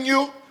telling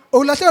you.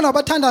 Ulahlekelwa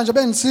abathanda nje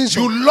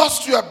bengisizwe. You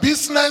lost your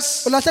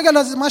business.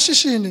 Ulahlekelwa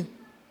imashishini.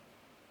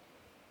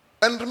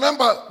 And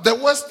remember, the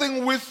worst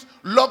thing with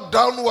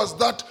lockdown was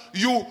that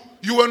you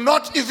were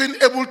not even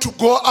able to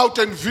go out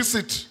and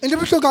visit. Into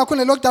ebuhlungu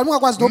kakhulu lockdown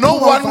ungakwazi No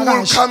one will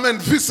ukuvakasha. come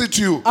and visit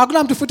you.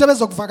 Akunamuntu futhi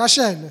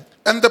ebezokuvakashela.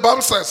 And the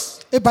Bible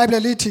says,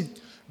 iBhayibheli lithi,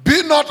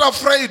 be not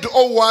afraid,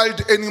 O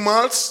wild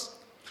animals,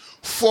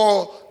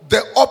 for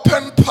the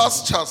open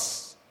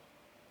pastures.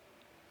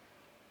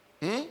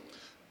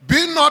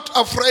 Be not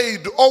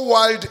afraid, O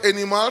wild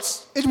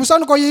animals, ithi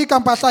musanukoyika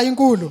mpahla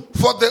inkulu.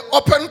 for the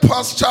open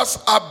pastures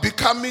are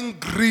becoming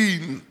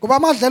green. Kuba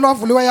amadlelo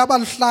avuliwe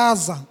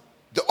yabaluhlaza.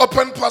 The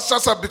open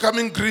pastures are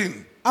becoming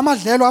green.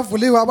 Amadlelo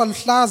avuliwe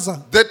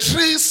abaluhlaza. The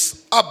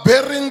trees are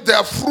bearing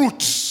their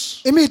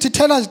fruits. Imithi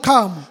ithela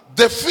iziqhamo.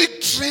 The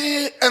fig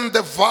tree and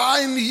the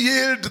vine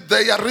yield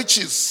their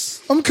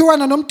riches.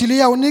 Umkhiwana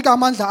nomdiliya unika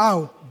amandla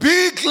awo.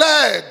 Be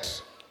glad,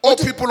 O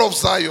people of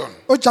Zion.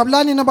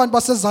 Ujabulani nabantu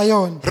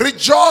baseZion.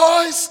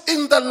 Rejoice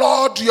in the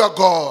Lord your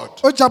God.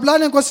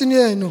 Ujabulani enkosini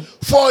yenu.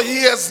 For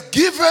he has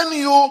given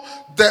you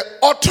the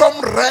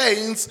autumn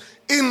rains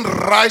in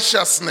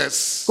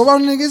righteousness. Ngoba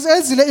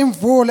unikezile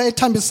imvula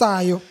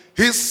ethambisayo.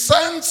 He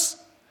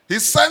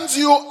sends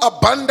you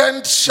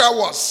abundant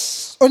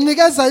showers.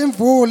 Unikeza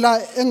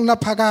imvula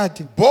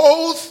engunaphakade.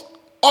 Both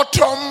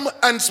autumn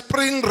and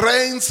spring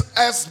rains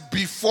as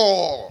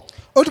before.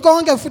 Uthi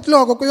konke futhi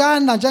lokho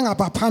kuyana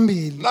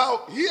njengaphambili.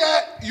 Now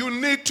here you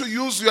need to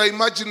use your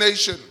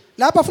imagination.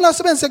 lapha ufuna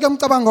usebenzise ke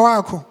umcabango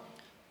wakho.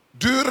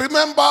 Do you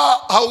remember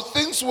how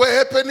things were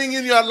happening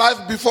in your life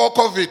before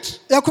COVID?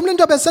 Yakhumbula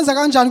into besenza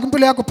kanjani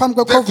kwimpilo yakho phambi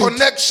The kweCovid?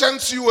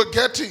 connections you were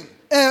getting,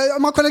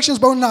 Ama connections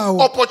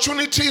bawunawo,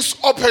 opportunities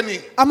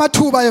opening,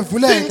 amathuba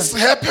things evuleka,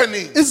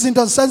 happening.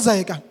 izinto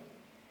zisenzeka.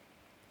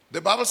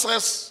 The Bible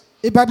says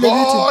iBhayibheli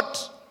lithi God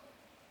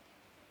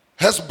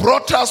has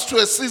brought us to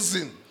a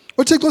season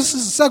uThixo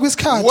usisisa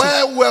kwisikhathi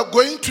where we're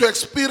going to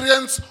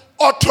experience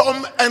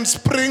autumn and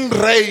spring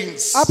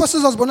rains. apho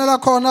sizozibonela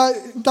khona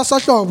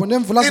intasahlobo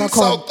nemvula In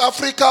zakhona. South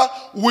Africa,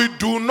 we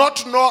do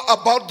not know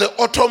about the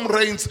autumn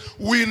rains.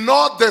 We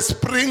know the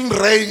spring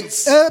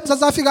rains.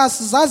 eMzantsi Afrika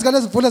sizazi ke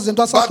lezi mvula But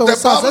zentwasahlobo the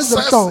sazi Bible says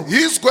ezemhlobo.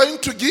 He's going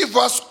to give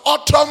us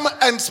autumn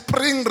and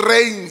spring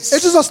rains.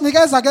 Ethi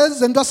uzosinikeza ke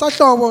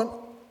zentwasahlobo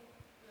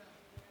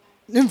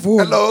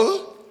imvula.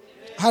 Hello?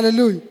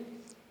 Hallelujah.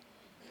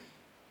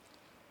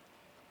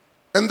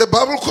 And the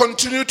Bible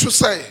continued to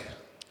say,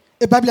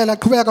 iBhayibheli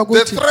laqhubeka the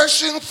ukuthi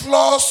threshing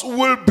floors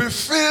will be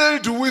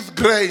filled with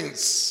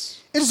grains.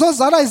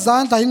 izozala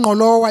izandla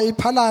ingqolowa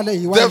iphalale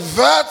The iwayini.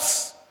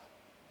 vats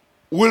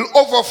will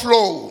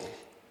overflow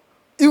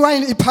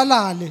Iwayini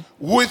iphalale.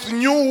 with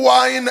new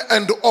wine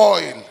and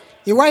oil.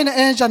 Iwayini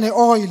entsha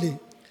neoil.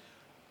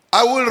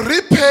 I will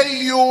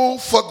repay you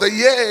for the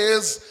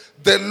years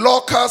the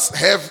locusts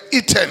have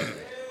eaten.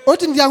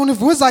 Uthi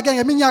ngiyakunivuza ke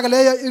ngeminyaka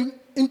leyo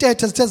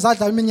intethe zithe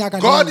zadla iminyaka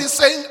God leyo. is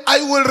saying,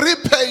 I will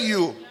repay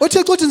you.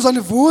 uThixo uthi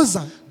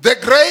ngizonivuza The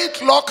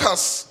great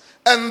locusts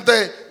and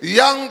the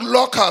young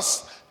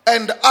locusts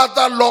and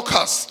other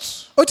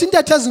locusts. uthi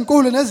intethe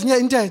ezinkulu nezinye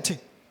intethe.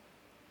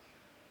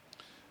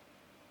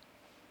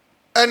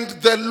 And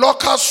the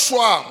locust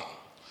swarm,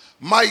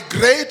 my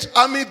great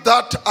army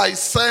that I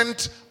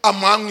sent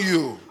among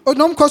you. Uthi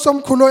nomkhosi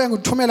omkhulu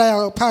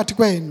engithumelayo phakathi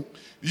kwenu.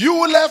 You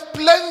will have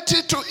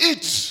plenty to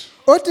eat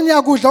Uthi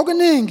niyakudla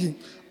okuningi.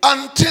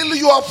 until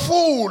you are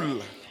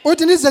full,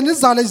 Uthi nize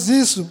nizale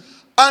izisu.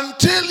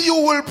 until you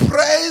will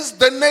praise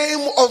the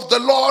name of the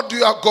Lord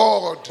your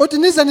God. Uthi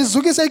nize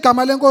nizukise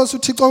igama lenkosi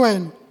uThixo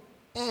wenu.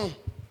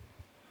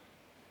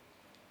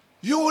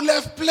 You will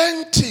have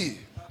plenty.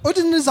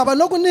 Uthi nizaba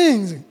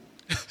nokuningi.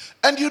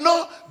 And you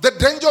know, the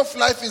danger of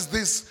life is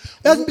this.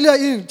 Yazimpilo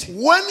ithi.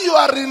 When you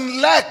are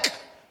in lack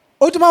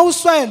Uthi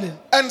mawuswele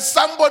and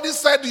somebody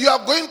said you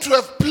are going to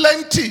have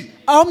plenty,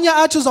 omnye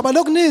athi uzaba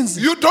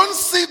nokuninzi. you don't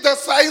see the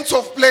signs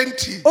of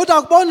plenty. Uthi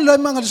akuboni lo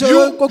imangalisho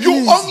You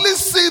kokuninzi. only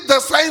see the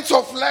signs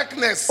of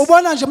lackness.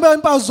 Ubona nje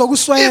impawu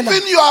zokuswela.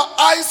 Even your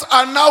eyes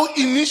are now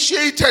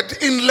initiated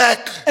in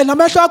lack.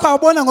 Namehlo akho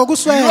awubona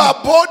ngokuswela.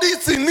 Your body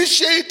is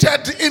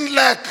initiated in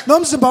lack.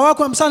 Nomzimba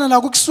wakho uhambisana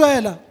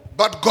nakukuswela.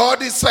 But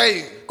God is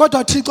saying,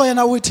 Kodwa uThixo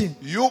yena uthi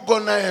you're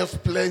going to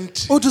have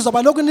plenty. uthi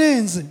uzaba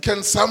nokuninzi.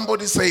 Can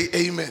somebody say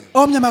amen?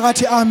 Omnye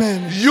makathi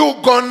amen.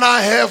 You're going to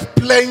have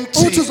plenty.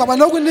 Uthi uzaba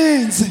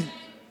nokuninzi.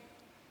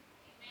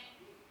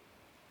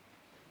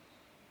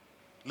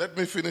 Let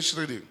me finish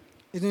reading.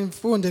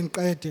 Ngifunde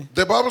ngiqede.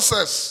 The Bible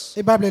says,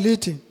 iBhayibheli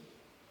lithi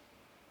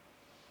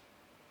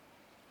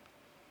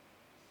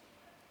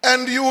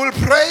and you will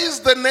praise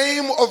the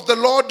name of the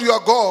Lord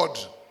your God,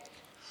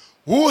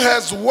 who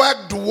has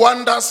worked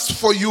wonders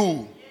for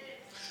you.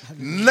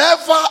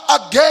 Never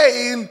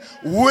again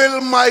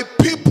will my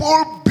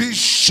people be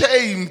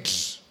shamed.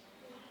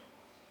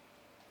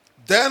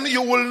 Then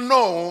you will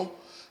know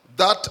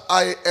that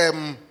I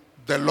am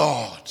the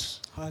Lord.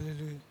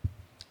 Hallelujah.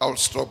 I'll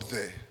stop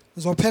there.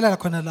 Ngizophelela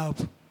khona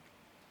lapho.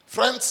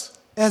 Friends,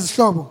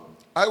 Ezihlobo,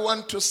 I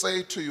want to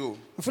say to you,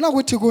 ngifuna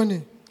ukuthi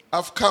kuni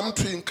I've come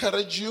to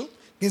encourage you,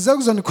 ngize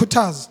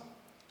kuzonikhuthaza.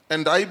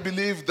 and I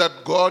believe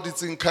that God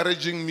is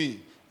encouraging me.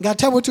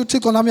 Ngiyathemba ukuthi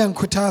uThixo nami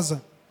uyangikhuthaza.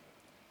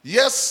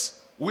 Yes,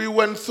 we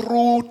went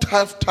through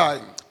tough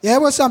time,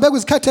 Yebo sihambe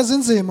kwizikhathi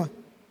ezinzima.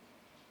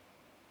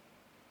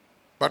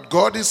 but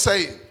God is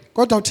saying,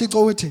 Kodwa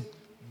uThixo uthi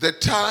the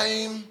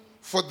time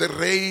for the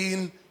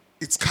rain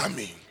is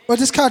coming.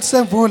 uthi isikhathi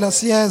semvula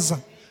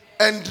siyeza.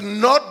 And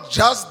not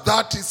just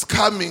that is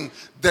coming,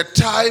 the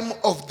time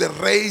of the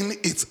rain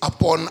is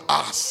upon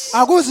us.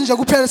 Akuzi nje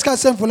kuphela isikhathi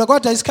semvula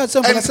kodwa isikhathi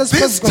semvula And this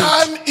sesiphezu kwethu.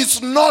 time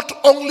is not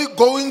only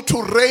going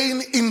to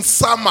rain in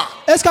summer.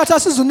 Esikhathi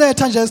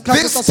asizunetha nje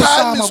isikhathi This time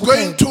sasesama is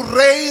going kuphela. to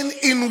rain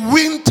in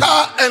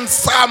winter and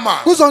summer.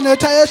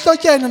 Kuzonetha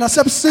ehlotyeni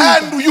nasebusika.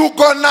 And you're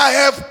gonna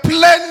have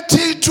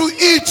plenty to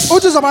eat.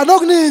 Uthi uzaba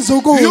nokuninzi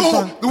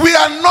ukudla. We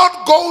are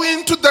not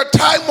going to the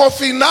time of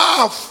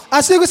enough.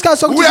 Asikho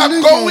isikhathi We are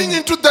sokuthi going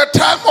into the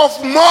time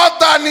of more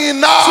than siya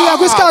enough.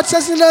 kwisikhathi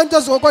sesilento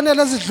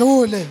ezokwanele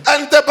zidlule.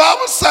 And the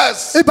Bible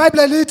says,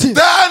 iBhayibheli lithi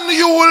then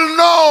you will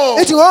know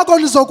ithi ngoko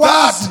that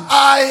lizokwazi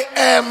I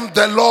am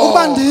the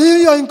ukuba Lord.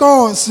 ndiyo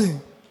inkosi.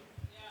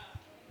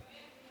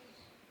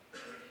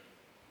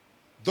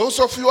 Those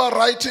of you are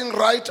writing,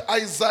 write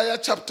Isaiah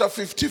chapter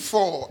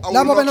 54. I will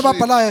Labo bena not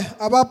read. babhalayo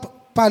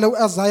ababhale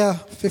uIsaiah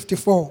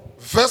 54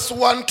 Verse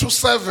 1 to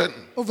 7.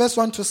 uverse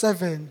 1 to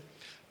 7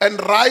 And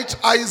write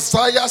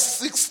Isaiah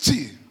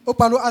 60.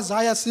 ubhala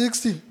uIsaiah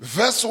 60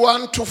 verse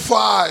 1 to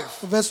 5.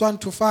 verse 1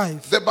 to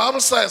 5. The Bible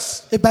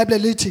says, iBhayibheli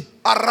lithi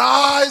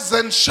arise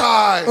and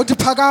shine, uthi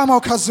phakama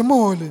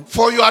ukhazimule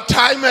for your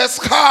time has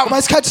come. ngoba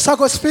isikhathi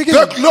sakho The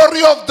sifikile.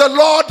 glory of the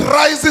Lord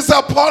rises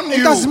upon you.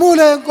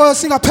 Inkazimule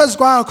yenkosi ngaphezulu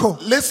kwakho.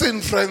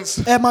 Listen, friends,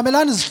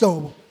 Mamelani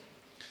izihlobo.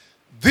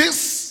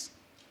 this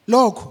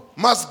Lokho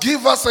must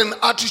give us an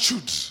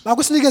attitude.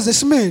 makusinikeze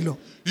isimilo.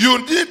 You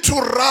need to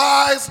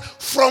rise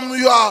from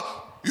your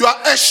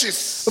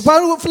ashes.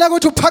 Kufanele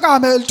ukuthi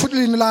uphakame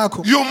elithulini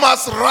lakho. You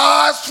must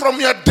rise from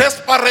your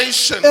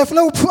desperation.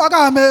 Kufanele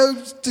uphakame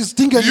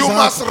izidingeni You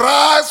must zakho.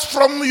 rise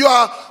from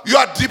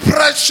your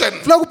depression,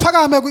 Kufanele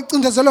uphakame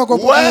kwicindezeleko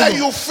where kokubili.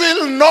 you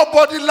feel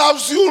nobody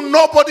loves you,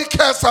 nobody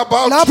cares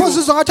about Lapho you.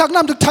 sizwa ngathi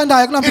akunamuntu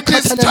ukuthandayo akunamuntu It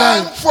is time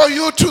ukukhathalelayo. for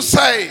you to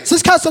say,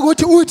 Sisikhathi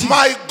sokuthi uthi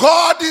my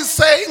God is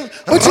saying,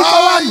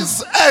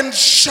 rise and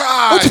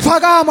shine.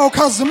 phakama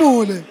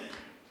ukhazimule.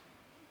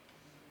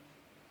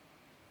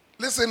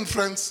 Listen,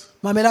 friends,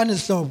 Mamelani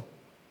izihlobo.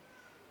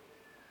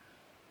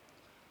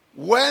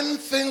 when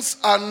things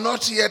are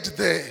not yet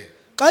there,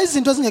 Xa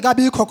izinto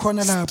zingekabikho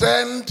khona lapho.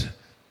 stand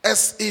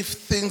as if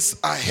things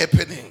are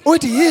happening.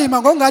 Uthi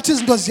yima ngokungathi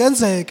izinto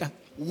ziyenzeka.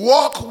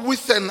 Walk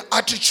with an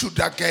attitude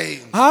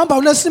again. Hamba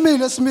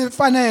unesimilo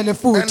esifanele And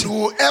futhi.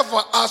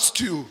 whoever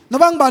asks you,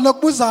 Noba ngibani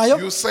okubuzayo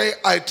you say,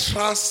 I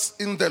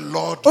trust in the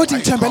Lord uthi my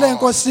ngithembele God.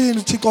 enkosini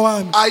uThixo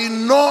wami. I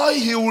know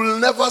he will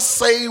never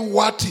say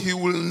what he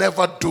will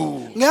never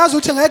do. Ngiyazi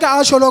ukuthi ngeke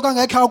asho lokho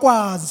angeke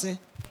akwazi.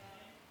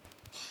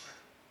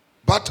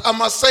 But I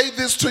must say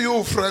this to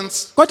you,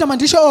 friends. Kodwa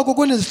mandisho oku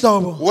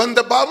kunizihlobo. When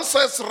the Bible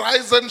says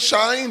rise and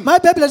shine,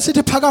 MayiBhayibheli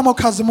sithi phakama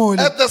ukhazimule.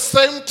 at the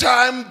same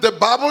time, the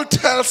Bible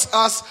tells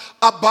us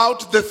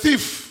about the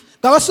thief.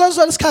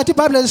 Ngakosonke isikhathi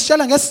iBhayibheli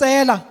lisitshela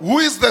ngesela. Who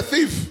is the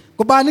thief?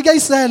 Kubani ke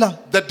isela?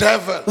 The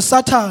devil.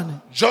 uSathane.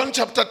 John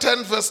chapter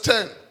 10, verse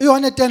 10.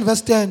 John 10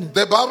 verse 10.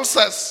 The Bible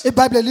says,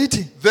 iBhayibheli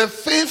lithi the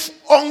thief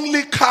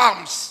only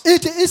comes.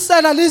 ithi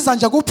isela liza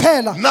nje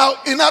kuphela. Now,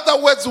 in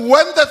other words,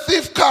 when the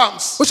thief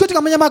comes, Usho ukuthi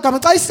ngamanye amagama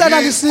xa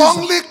isela he lisiza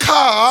only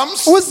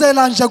comes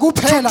uzela nje to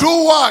kuphela.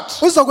 do what?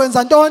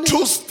 Uzokwenza ntoni?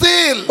 To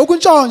steal,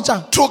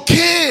 Ukuntshontsha, to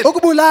kill,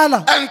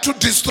 ukubulala, and to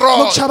destroy.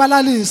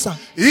 nokutshabalalisa.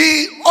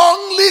 He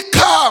only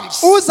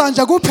comes Uza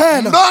nje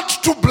kuphela. not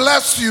to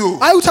bless you,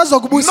 Hayi uthi not to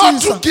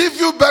azokubusisa. give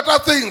you better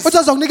things. Uthi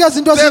azokunikeza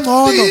into The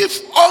ezingcono.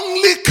 thief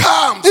only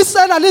comes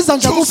Isela liza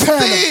nje to kuphela.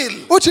 steal,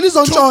 Uthi to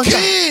lizontshontsha,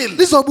 kill, and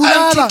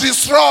lizobulala, to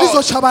destroy. And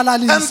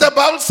lizotshabalalisa. the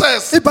Bible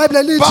says,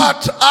 iBhayibheli lithi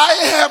but I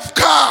have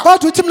come.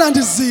 kodwa uthi mina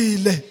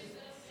ndizile.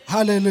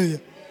 Hallelujah.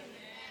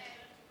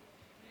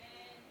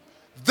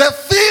 The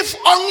thief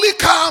only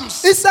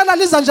comes Isela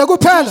liza nje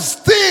kuphela.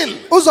 steal,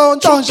 to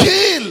Uzontshontsha,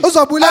 kill,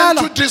 uzobulala, and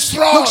to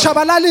destroy.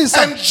 nokutshabalalisa.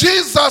 And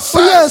Jesus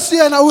uYesu says,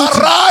 yena uthi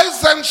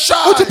arise and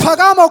shine, uthi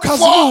phakama for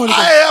ukhazimule.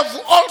 I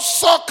have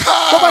also Ngoba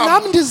come.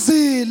 nami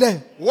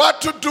ndizile. What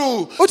to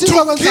do? Uthi To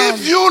ngizokwenzani?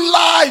 give you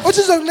life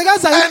Uthi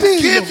ngizokunikeza and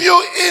impilo. give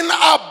you in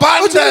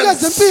Uthi nginikeze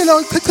abundance.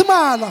 impilo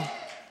ngichichimala.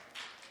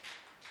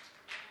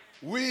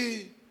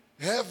 We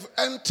have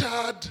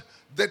entered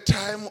the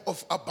time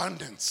of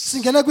abundance.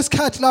 Singene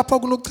kwisikhathi lapho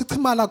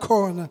kunokuchichimala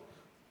khona.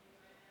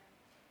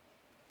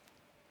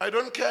 I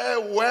don't care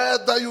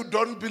whether you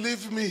don't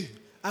believe me.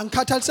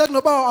 Angikhathaliseki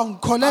noba I'm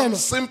angikholelwa.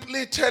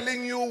 simply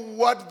telling you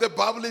what the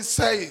Bible is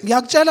saying.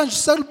 Ngiyakutshela nje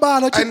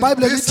uselibala ukuthi And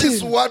iBhayibheli this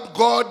is lithini. what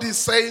God is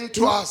saying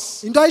to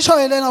us. Into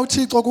ayishoyo lena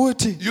uThixo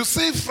kuthi. You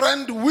see,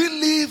 friend, we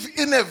live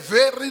in a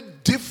very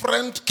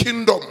different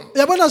kingdom.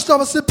 Uyabona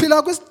sihlobo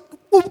siphila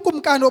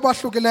kumkani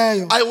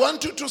obahlukileyo. I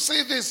want you to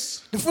see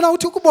this. Ndifuna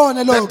ukuthi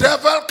ukubone The lokho.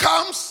 devil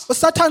comes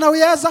uSathana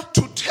uyeza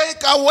to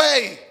take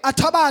away,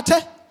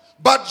 athabathe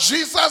but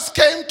Jesus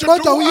came to do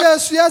kodwa what?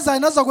 uYesu uyeza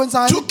yena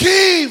azokwenzani? To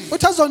give.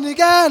 Uthi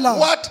azonikela.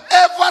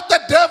 Whatever the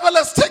devil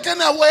has taken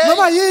away,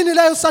 Noma yini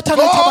leyo uSathana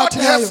God has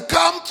ethabathileyo.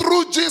 come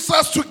through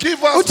Jesus to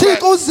give us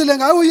uThixo back. uzile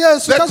ngaye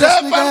uYesu The uthi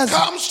devil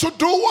azosinikeza. comes to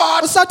do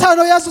what?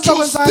 uSathana uyeza To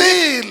uzokwenzani?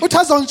 steal. Uthi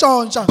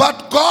azontshontsha.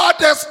 But God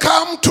has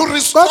come to Kodwa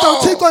restore.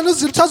 uThixo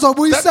uzile uthi The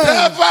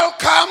azobuyisela. devil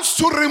comes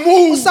to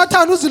remove.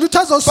 uSathana uzile uthi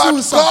But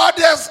azosusa. God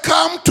has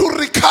come to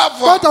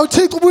recover. Kodwa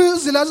uThixo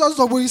uzile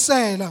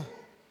azobuyisela.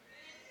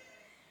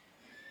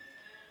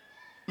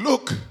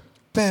 Look,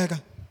 Bheka.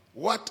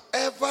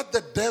 whatever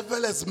the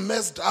devil has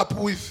messed up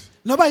with,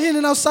 Noba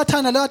yini na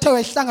uSathana le athe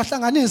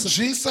wayihlangahlanganisa.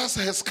 Jesus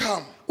has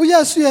come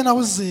uYesu yena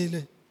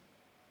uzile.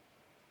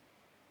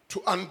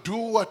 to undo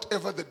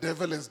whatever the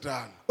devil has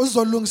done.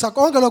 Uzolungisa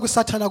konke lokho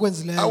uSathana I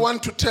akwenzileyo.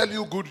 want to tell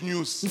you good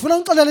news. Ngifuna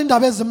ukuxolela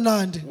indaba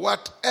ezimnandi.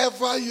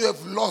 Whatever you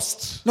have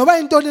lost, Noba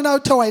intoni na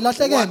uthe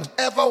wayilahlekela.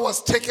 whatever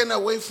was taken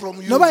away from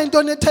you, Noba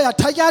intoni ethe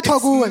yathatyathwa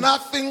it's kuwe.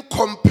 nothing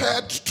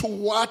compared to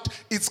what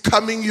is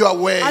coming your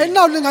way.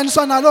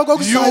 Ayinawulinganiswa naloko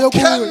okuzayo You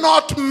kuwe.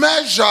 cannot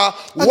measure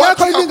what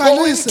Akekho you are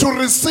going ilinganiso. to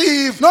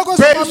receive Lokho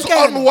based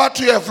sikwamukele. on what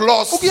you have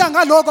lost. Ukuya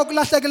ngaloko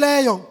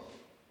kulahlekileyo.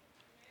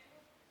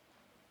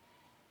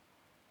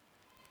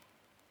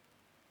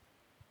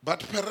 But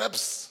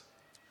perhaps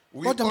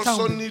we Kodwa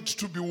also mhlawumbe. need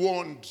to be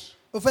warned.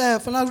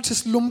 Ufuna ukuthi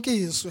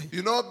silumkiswe.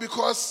 You know,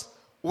 because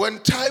when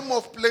time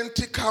of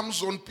plenty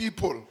comes on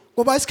people,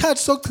 Ngoba isikhathi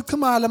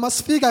sokuchichimala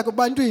masifika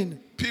kubantwini.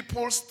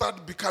 people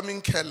start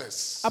becoming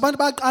careless. Abantu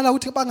baqala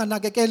ukuthi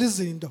banganakekeli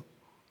izinto.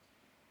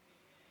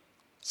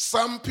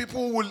 Some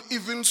people will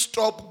even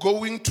stop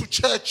going to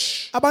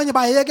church Abanye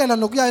bayekela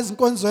nokuya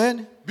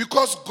ezinkonzweni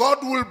because God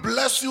will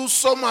bless you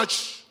so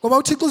much ngoba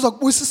uThixo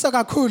uzokubusisa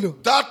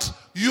kakhulu. that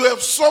you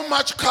have so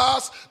much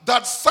cars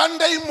that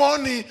Sunday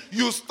morning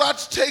you start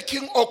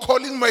taking or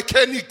calling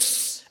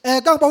mechanics.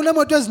 Kangoba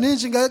unemoto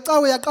eziningi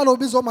ngecawe yaqala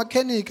ubiza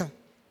omakhenika.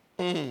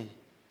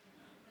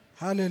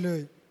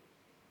 Hallelujah.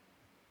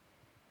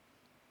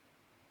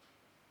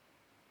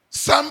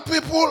 Some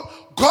people,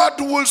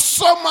 God will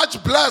so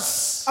much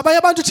bless Abanye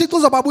abantu uThixo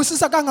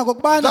uzobabusisa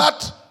kangakokubana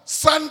that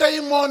Sunday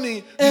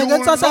morning you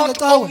will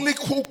not only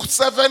cook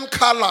 7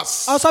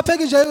 colors.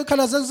 awusapheki nje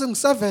ikhala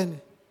ezingu-7.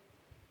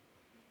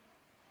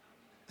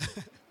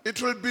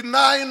 It will be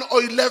 9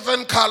 or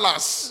 11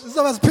 colors.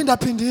 Zizoba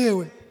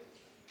ziphindaphindiwe.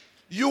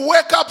 You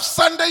wake up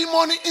Sunday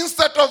morning,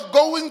 instead of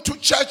going to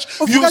church,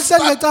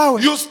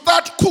 Uvuka you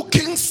start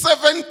cooking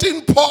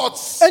 17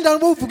 pots.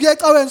 Endaweni uvuka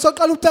ecaweni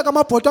soqala ukupheka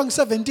amabhodo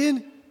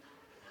angu-17.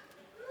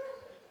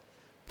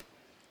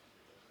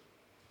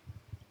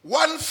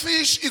 One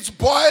fish is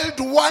boiled,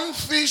 one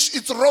fish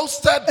is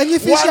roasted, Enye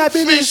ifishi one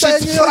fish yabiliswa,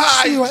 is enye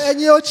yojiwa, fried.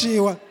 enye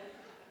yojiwa.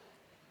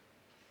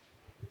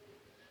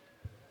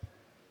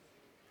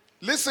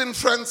 Listen,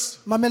 friends,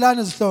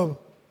 Mamelani zihlobo.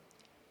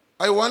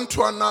 I want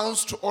to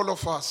announce to all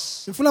of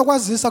us Ngifuna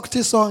kwazisa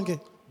kuthi sonke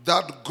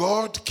that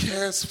God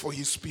cares for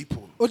his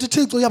people, uthi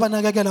uThixo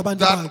uyabanakekela abantu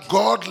that bakhe.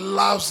 God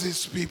loves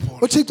his people.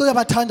 uThixo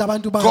uyabathanda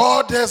abantu bakhe.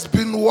 God has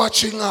been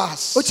watching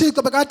us.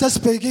 uThixo bekade The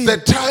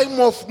sibhekile.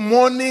 time of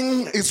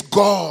mourning is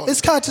gone.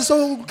 Isikhathi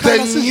sokukhala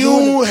The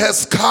new sidlule.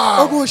 has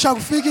come. Okusha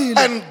kufikile.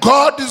 And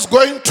God is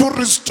going to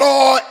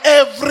restore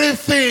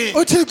everything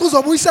uThixo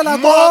uzobuyisela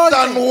more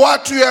than konke.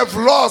 what you have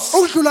lost.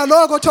 Ukudlula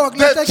lokho othe The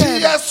wakulahlekela.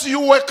 tears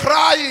you were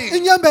crying,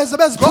 Inyembezi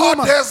God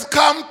beziphuma. has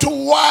come to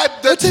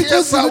wipe the uThixo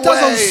tears uzile ukuthi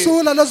away.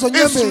 azozisula lezo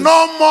It's nyembezi.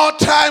 no more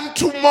time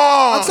to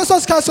mourn. Akuseso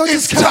sikhathi sokuthi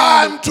It's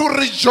sikhale. time to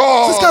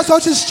rejoice. Isikhathi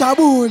sokuthi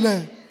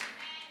sijabule.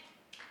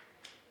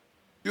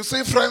 You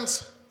see,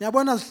 friends,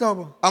 Yabona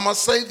zihlobo. I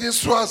must say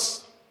this to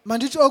us.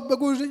 Mandithi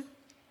okubekuthi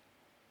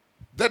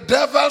The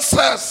devil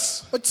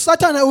says uthi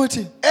Sathane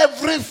uthi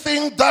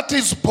everything that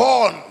is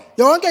born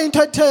yonke into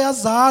ethe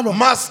yazalwa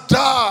must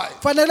die.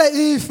 fanele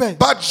ife.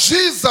 But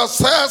Jesus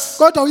says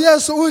Kodwa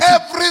uYesu uthi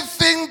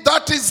everything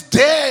that is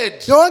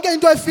dead yonke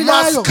into efilayo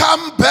must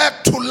come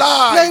back to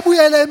life.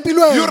 uyibuyele You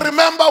empilweni.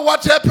 remember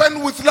what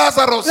happened with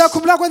Lazarus?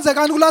 Uyakhumbula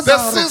kwenzekani The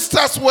kuLazaro?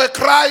 sisters were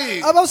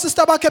crying.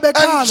 Abosista bakhe And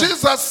bekhala.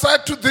 Jesus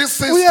said to this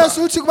sister,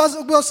 uYesu uthi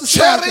kubosista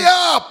 "Cheery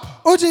bakhe up,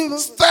 uthi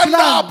stand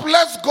up,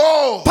 let's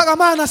go.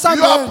 phakamana Your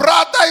sambeni.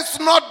 brother is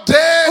not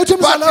dead, Uthi but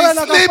umzala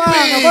wena he's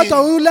kafanga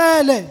kodwa sleeping."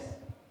 ulele.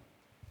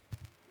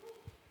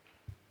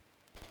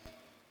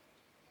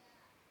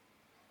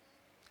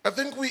 I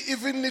think we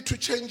even need to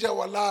change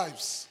our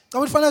lives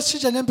Ngoba kufanele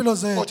sitshintshe nempilo or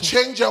zethu.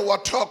 change our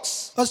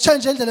talks.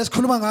 Asitshintshe indlela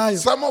esikhuluma ngayo.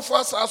 Some of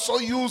us are so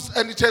used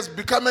and it has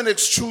become an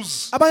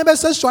excuse. Abanye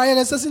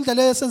besesijwayele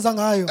sesindlela esenza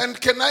ngayo.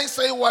 And can I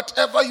say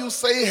whatever you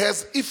say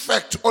has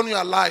effect on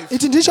your life?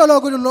 Ithi ndisho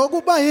lokho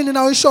nokuba yini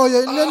nawe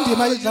ishoyo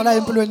nendima idlala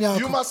empilweni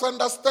You yakho. must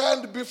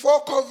understand, before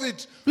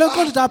COVID, Kule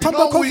nkonzo phambi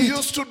we kwe-COVID.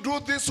 used to do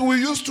this,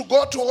 we used to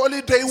go to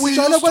holiday, we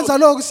Sijwayele used kwenza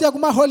to... lokho siya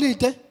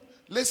kuma-holiday.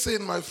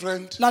 Listen, my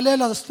friend,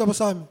 Lalela sihlobo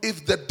sami.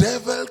 if the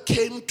devil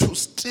came to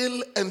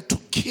steal and to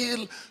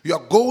kill, you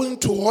are going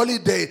to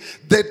holiday,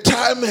 the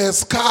time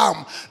has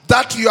come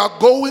that you are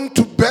going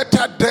to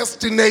better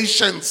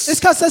destinations.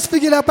 Isikhathi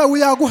sesifikile lapha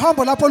uya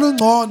kuhambo lapho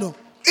olungcono.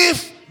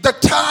 If the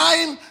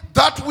time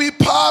that we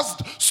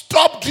passed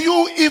stopped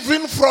you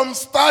even from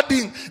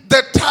studying,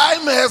 the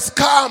time has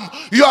come.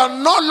 You are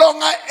no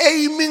longer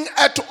aiming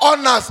at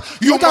honors.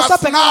 You Kodwa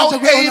must usabheka now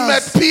manje aim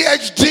at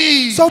kwi-honors.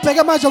 PhD. So ubheke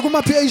manje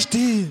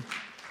kuma-PhD.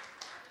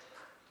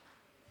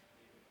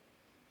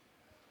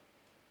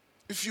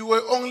 If you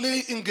were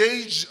only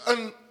engaged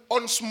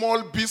on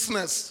small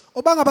business,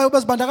 Ubangaba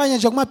ubezibandakanya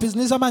nje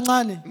kumabhizinisi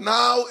amancane.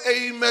 now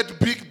aim at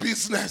big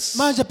business.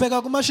 Manje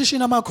bheka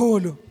kumashishini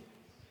amakhulu.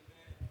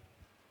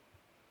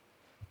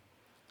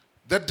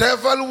 The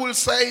devil will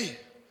say,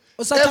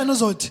 uSathane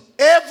uzothi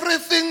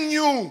everything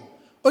new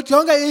uthi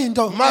yonke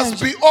into must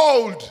enje be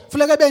old.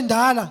 kufuneka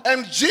bendala.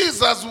 And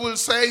Jesus will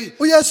say,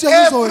 uYesu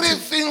uzothi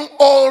everything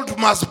old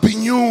must be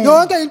new.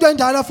 yonke into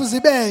endala futhi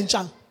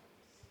ibentsha.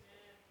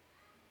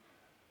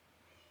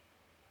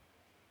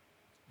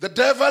 The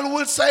devil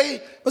will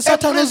say,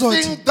 uSathane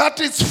everything uzothi that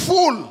is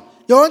full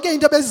yonke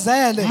into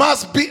ebezizele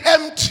must be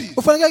empty.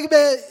 kufanele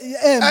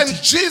kube And empty.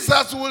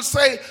 Jesus will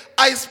say,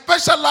 I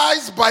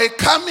specialize by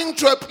coming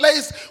to a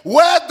place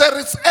where there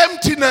is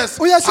emptiness.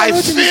 uYesu I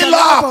uthi fill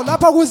up.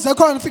 lapho kuze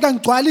khona ngifika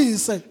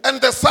ngigcwalise.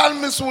 And the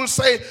psalmist will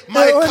say,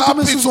 my Wena cup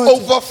umthumisi is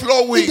uzothi,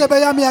 overflowing.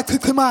 indebe yami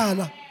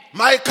iyachichimala.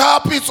 My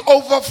cup is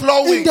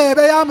overflowing.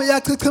 Indebe yami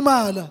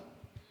iyachichimala.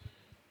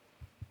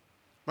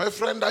 My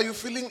friend, are you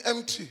feeling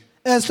empty?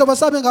 Sihlobo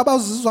sami ngaba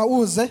uzizwa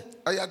uze.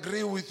 I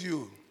agree with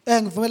you.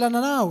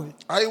 Ngivumelana nawe.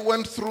 I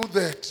went through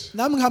that.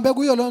 Nami ngihambe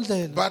kuyo lo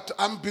ndlela. But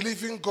I'm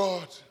believing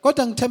God.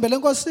 Kodwa ngithembele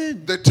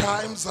enkosini. The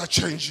times are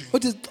changing.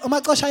 Uthi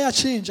amaxesha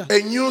ayatshintsha.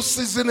 A new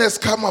season has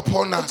come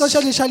upon us. Ixesha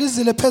elisha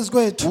lizile phezu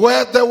kwethu.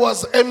 Where there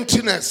was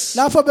emptiness,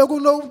 Lapho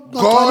bekunogcwali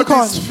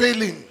God is khona.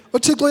 filling.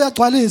 uThixo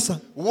uyagcwalisa.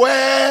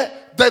 Where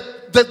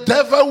the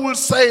devil will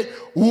say,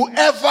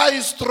 whoever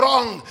is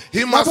strong,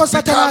 he must Lapho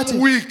Satan become athi,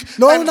 weak.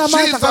 lo And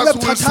unamandla Jesus kabe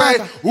will say,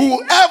 buthakathaka.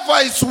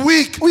 whoever is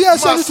weak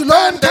Uyesu must uthi, lo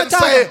stand and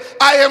say, ubuthakathaka.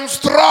 I am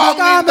strong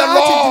in Makame the athi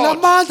Lord.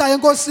 nginamandla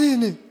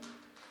enkosini.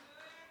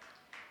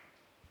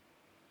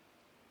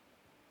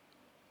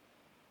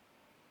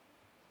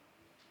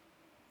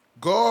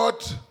 God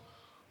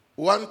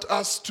wants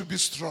us to be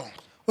strong.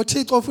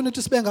 uThixo ufuna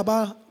ukuthi sibe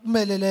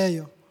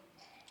ngabameleleyo.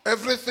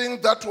 Everything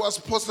that was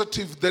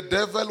positive, the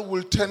devil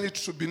will turn it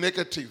to be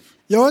negative.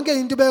 Yonke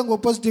into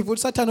bengopositive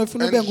uSathane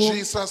ufuna And ube ngu.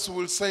 Jesus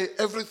will say,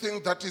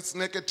 everything that is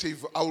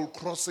negative, I will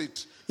cross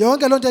it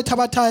Yonke lonto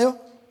ethabathayo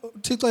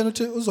uThixo yena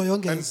uthi and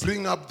uzoyongeza.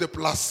 bring up the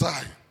plus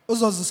sign.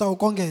 Uzozisa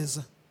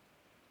ukongeza.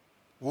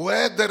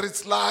 Where there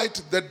is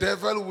light, the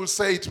devil will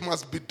say it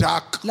must be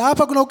dark.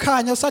 Lapha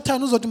kunokhanya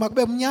uSathane uzothi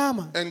makube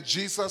mnyama. And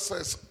Jesus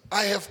says,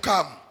 I have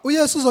come.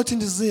 uYesu uzothi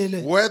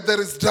ndizile. Where there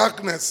is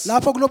darkness,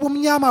 Lapho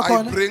kulobumnyama I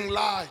khona bring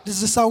light.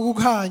 ndizisa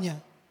ukukhanya.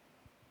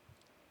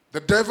 The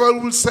devil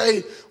will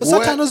say,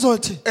 uSathane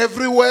uzothi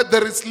everywhere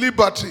there is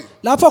liberty,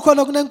 lapho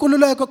khona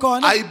kunenkululeko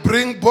khona I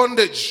bring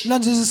bondage. mina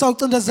ndizisa And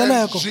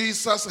ucindezeleko.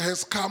 Jesus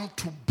has come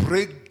to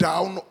break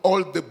down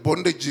all the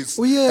bondages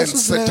and uYesu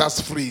set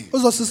us free.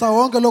 uzosisa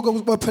wonke lokho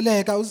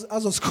ukubopheleka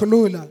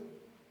azosikhulula.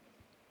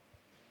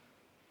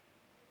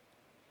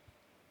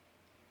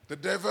 The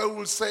devil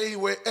will say,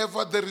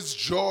 wherever there is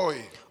joy,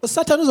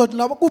 uSathane uzothi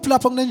kuphi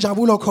lapho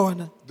kunenjabulo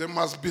khona there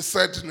must be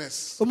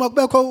sadness. uma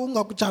kubekho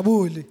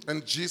ungakujabuli.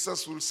 And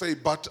Jesus will say,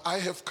 but I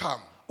have come.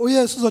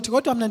 uYesu uzothi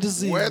kodwa mina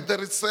Where ndizile.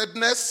 there is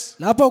sadness,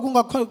 Lapho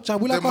kungakho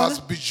kujabula there khona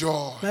must be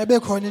joy. mayibe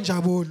khona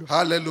injabulo.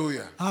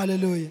 Hallelujah.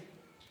 Hallelujah.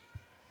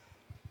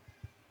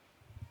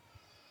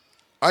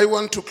 I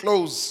want to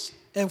close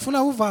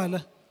Ngifuna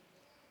uvala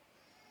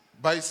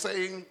by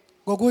saying,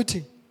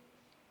 ngokuthi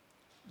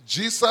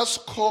Jesus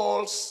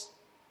calls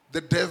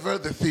the devil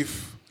the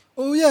thief.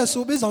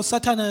 uYesu ubiza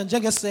uSathane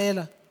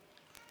njengesela.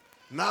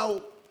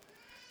 Now,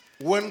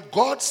 when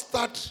God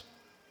starts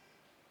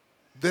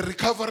the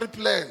recovery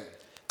plan,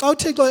 Xa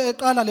uThixo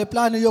eqala le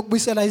plan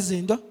yokubuyisela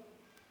izinto,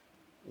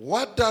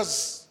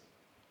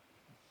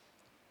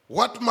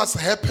 what must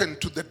happen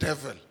to the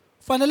devil?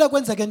 fanele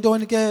kwenzeke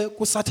ntoni ke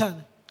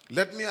kuSathane?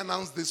 Let me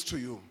announce this to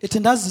you. Ithi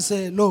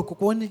ndazise lokhu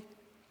kuni.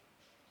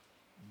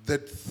 The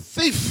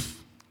thief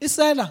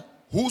Isela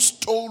who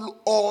stole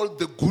all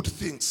the good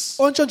things.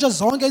 ontshontshe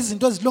zonke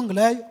izinto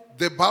ezilungileyo.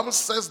 The Bible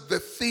says the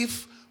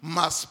thief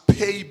must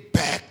pay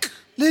back.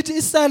 Lithi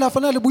isela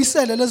fanele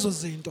libuyisele lezo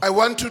zinto. I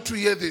want you to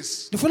hear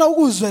this. Ndifuna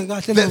ukuzwe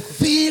kahle The lokho.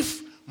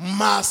 thief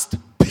must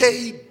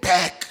pay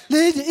back.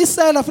 Lithi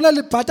isela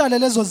fanele libhatale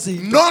lezo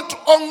zinto. Not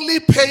only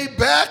pay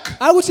back,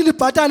 Akuthi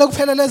libhatale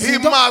kuphela lezi he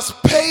zinto. must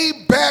pay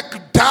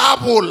back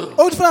double.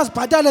 Ukuthi fanele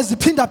zibhatale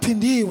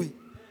ziphinda-phindiwe.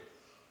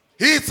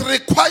 He is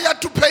required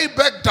to pay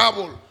back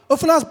double.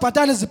 Ufuna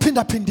zibhatale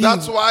ziphinda-phindiwe.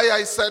 That's why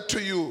I said to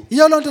you,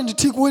 Yiyo loo nto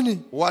ndithi kuni,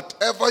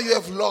 whatever you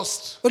have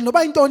lost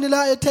noba intoni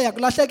la ethe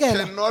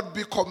yakulahlekela cannot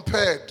be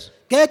compared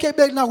ngeke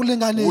ibe with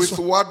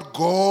nakulinganiswa what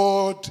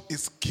God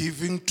is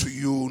giving to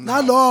you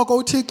now. naloko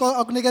uThixo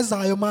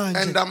akunikezayo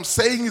manje. And I'm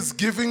saying it's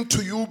giving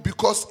to you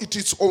because it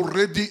is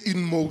already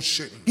in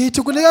motion.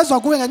 Ngithi kunikezwa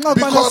kuwe ngenxa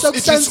yokuba Because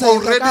it is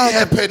already sekusenzeka.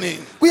 happening.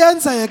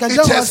 Kuyenzeka It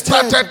njengoba has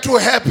started to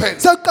happen.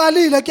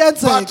 sekuqalile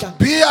kuyenzeka. But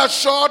be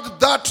assured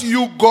that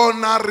you're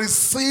gonna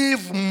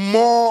receive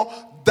more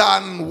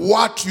than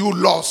what you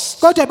lost.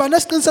 Kodwa ba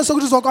nesiqiniseko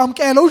sokuthi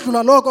uzokwamkela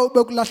udlula lokho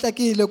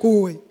bekulahlekile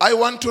kuwe. I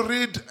want to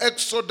read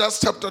Exodus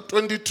chapter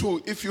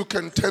 22, if you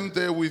can turn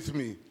there with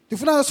me.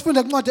 Ndifuna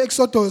sifunde kuncwadi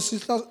Exodus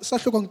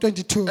sahluko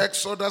nge-22.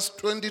 Exodus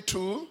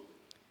 22.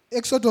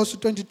 Exodus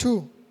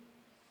 22.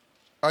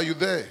 Are you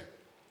there?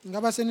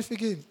 Ngaba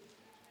senifikile.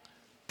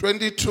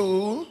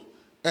 22,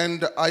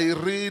 and I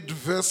read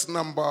verse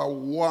number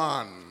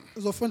 1.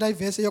 Uzofunda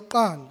ivesi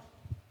yokuqala.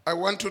 I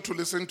want you to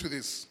listen to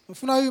this.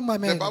 Ufuna The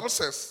uyimamele. Bible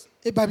says,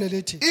 iBhayibhile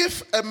lithi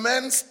if a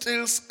man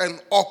steals an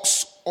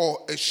ox or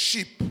a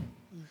sheep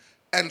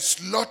and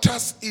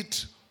slaughters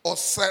it or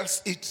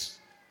sells it,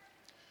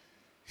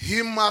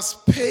 he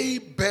must pay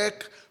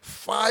back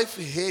 5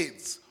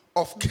 heads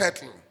of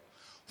cattle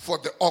for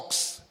the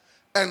ox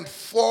and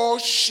 4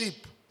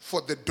 sheep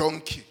for the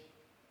donkey.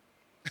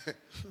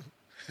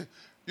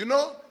 You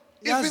know,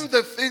 Yes. even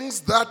the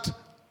things that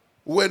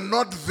were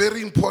not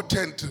very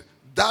important,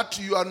 that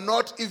you are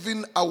not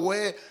even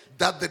aware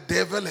that the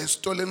devil has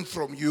stolen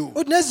from you.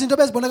 uthi nezinto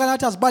bezibonakala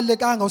ngathi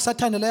azibalulekanga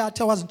uSathane le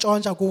athe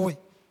wazintshontsha kuwe.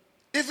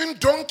 Even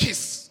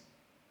donkeys.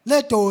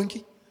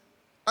 Ledonki.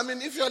 I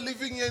mean, if you are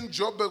living here in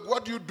Joburg,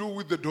 what do you do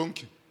with the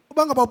donkey?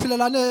 Uba ngaba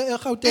uphilelane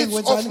eGauteng It's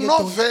wenzani of no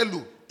ngedonki?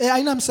 value.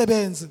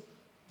 Ayinamsebenzi.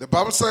 The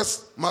Bible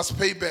says, must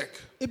pay back.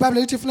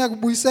 iBhayibhile lithi funeka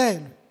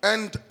kubuyiselwe.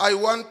 And I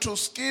want to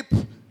skip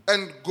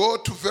and go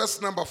to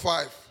verse number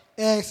 5.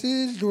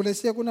 Sidlule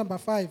siye ku number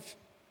 5.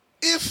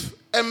 If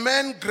a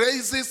man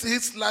grazes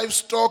his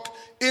livestock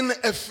in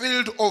a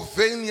field or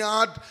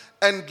vineyard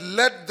and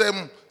let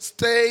them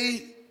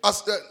astray,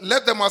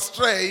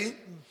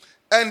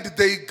 and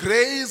they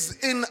graze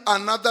in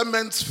another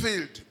man's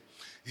field,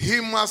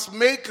 he must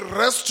make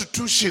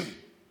restitution.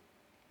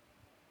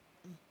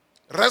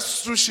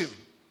 Restitution.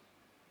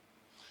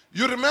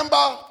 You remember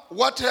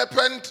what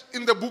happened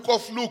in the book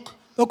of Luke?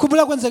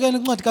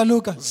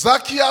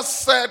 Zacchaeus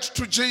said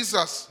to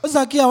Jesus,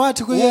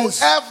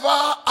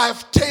 whoever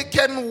I've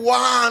taken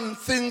one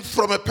thing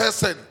from a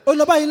person, I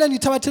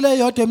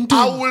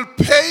will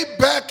pay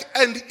back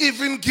and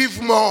even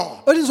give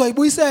more.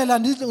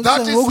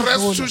 That is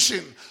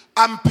restitution.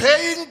 I'm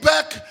paying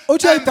back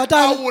and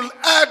I will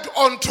add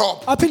on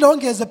top. I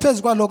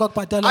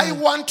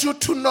want you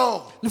to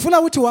know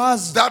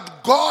that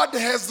God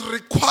has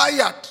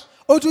required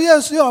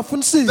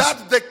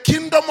that the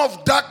kingdom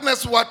of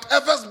darkness,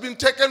 whatever has been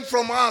taken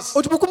from us,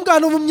 it must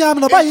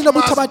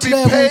be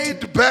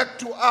paid back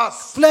to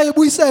us.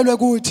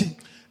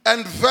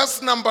 And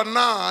verse number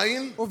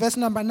 9,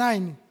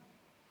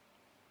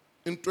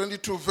 in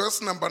 22, verse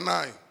number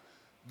 9,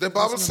 the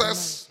Bible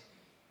says,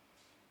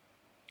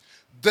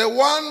 the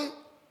one,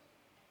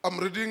 I'm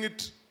reading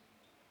it,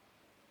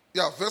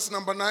 verse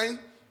number 9,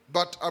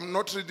 but I'm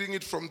not reading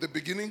it from the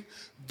beginning.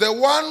 The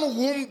one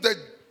whom the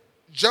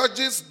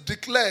judges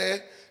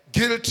declare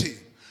guilty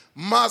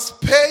must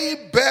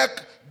pay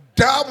back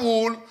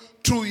double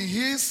to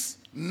his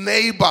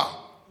neighbor.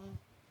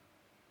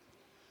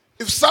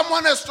 If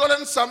someone has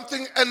stolen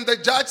something and the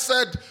judge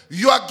said,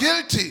 you are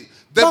guilty,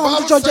 the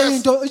Bible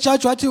says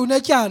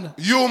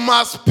you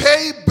must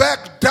pay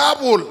back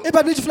double.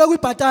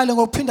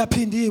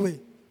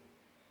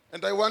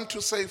 And I want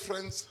to say,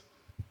 friends,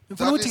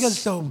 that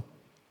is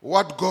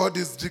what God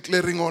is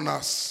declaring on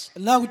us.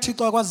 And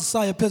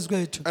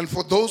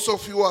for those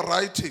of you who are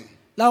writing,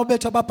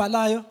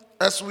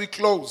 as we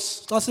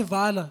close, 1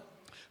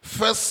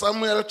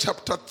 Samuel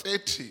chapter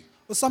 30.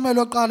 1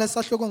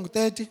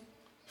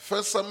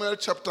 Samuel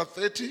chapter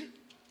 30.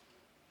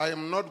 I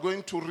am not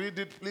going to read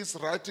it. Please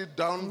write it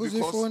down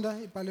because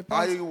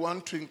I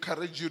want to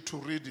encourage you to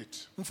read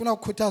it. 1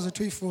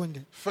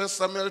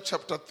 Samuel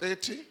chapter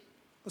 30.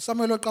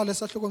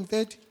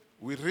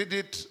 We read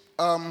it.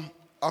 I'm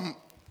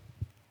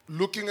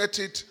looking at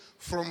it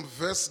from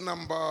verse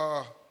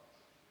number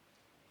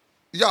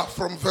 1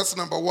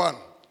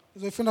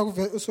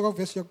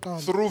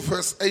 through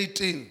verse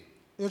 18.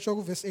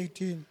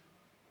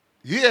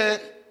 Here,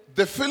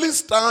 the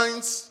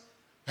Philistines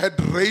had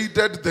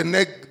raided the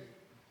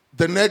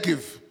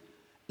Negev.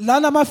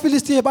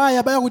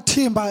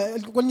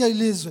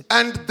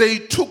 And they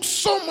took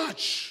so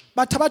much.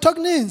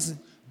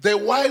 The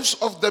wives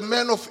of the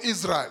men of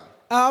Israel.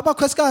 They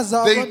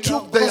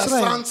took their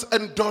sons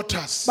and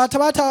daughters. They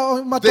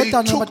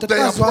took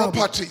their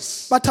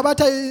properties.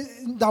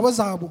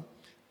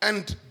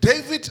 And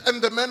David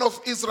and the men of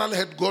Israel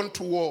had gone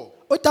to war.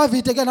 When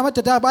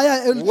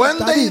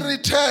they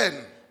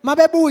returned,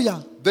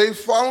 they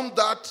found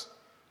that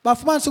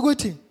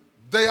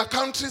their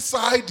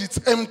countryside is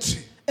empty.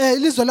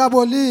 And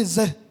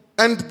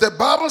the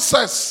Bible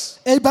says,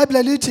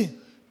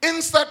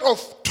 instead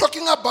of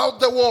talking about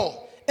the war,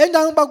 they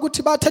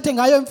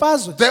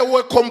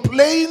were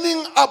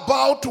complaining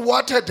about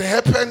what had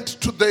happened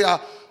to their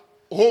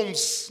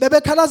homes. And I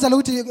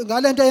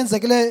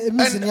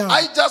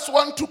just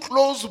want to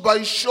close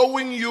by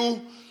showing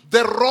you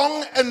the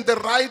wrong and the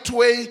right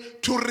way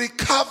to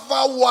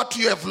recover what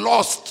you have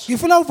lost.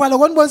 And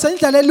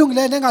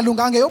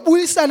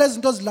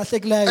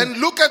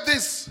look at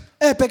this.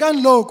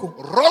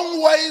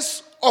 Wrong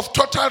ways of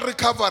total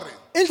recovery.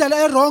 You are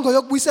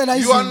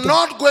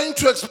not going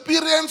to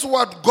experience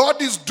what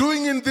God is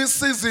doing in this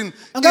season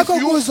if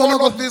you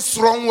follow these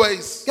wrong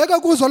ways. Number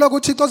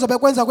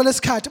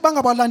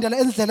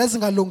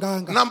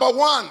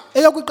 1,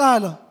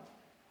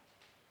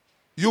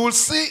 you will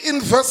see in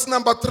verse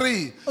number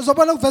 3,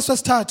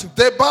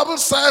 the Bible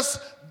says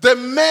the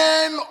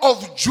men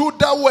of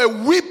Judah were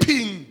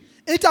weeping.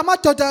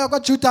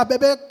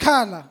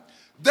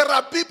 There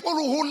are people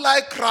who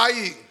like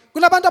crying.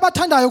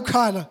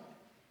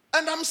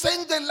 And I'm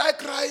saying they like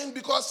crying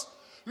because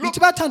look,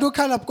 we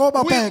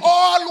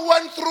all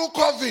went through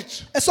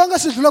COVID.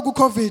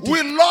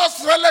 We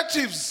lost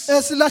relatives.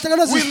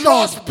 We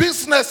lost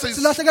businesses.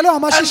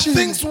 And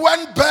things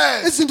went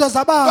bad.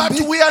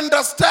 But we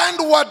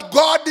understand what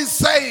God is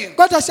saying.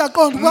 Now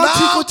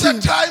the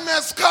time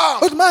has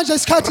come.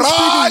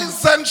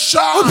 Rise and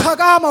shine. For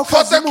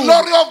the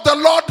glory of the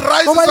Lord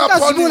rises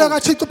upon you.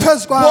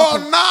 For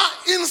now,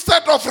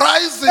 instead of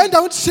rising, they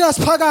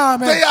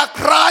are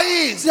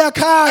crying and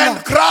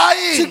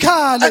crying.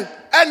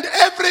 And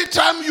every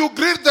time you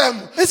greet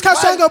them, but the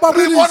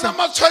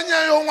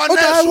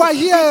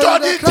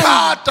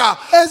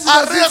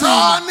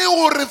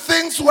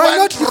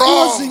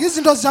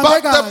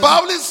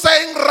Bible is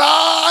saying,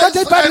 rise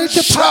and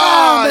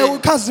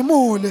shine.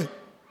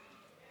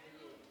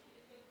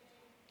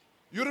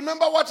 You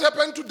remember what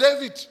happened to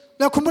David?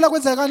 Nakhumbula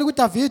kwenzekani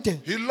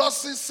kuDavide? He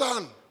lost his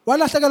son,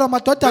 Walahlekelwa the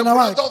amadodana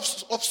brother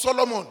wakhe of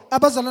Solomon.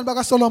 abazalwane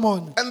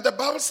bakaSolomon. And the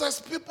Bible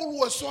says people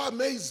were so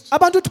amazed.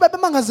 Abantu uthi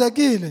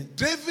bebemangazekile.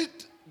 David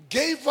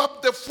gave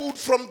up the food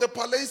from the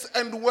palace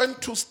and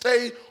went to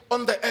stay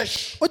on the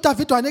ash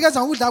uDavide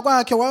wanikeza ukudla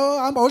kwakhe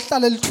wahamba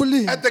uhlala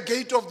elithulini at the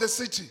gate of the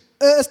city.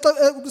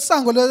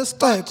 kusango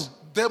lesixeko.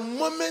 The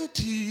moment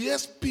he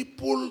hears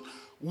people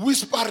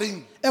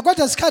whispering,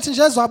 Kodwa isikhathi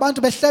nje ezwa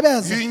abantu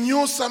behlebeza he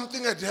knew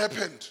something had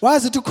happened.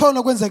 wazi ukuthi khona And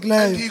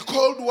okwenzekileyo. he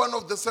called one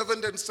of the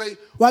servants and said,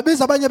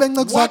 Wabiza abanye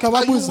benceku "What zakhe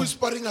are you wabuza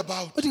whispering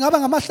about?" uthi ngaba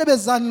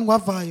ngamahlebezani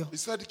ngwavayo. He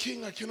said,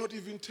 "King, I cannot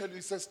even tell you."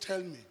 He says, "Tell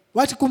me."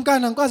 Wathi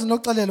kumkani ngikwazi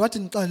nokuxelela, wathi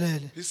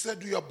ngixelele. He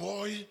said, "Your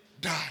boy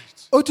died."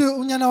 Uthi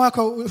unyana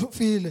wakho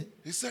ufile.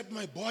 He said,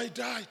 "My boy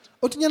died."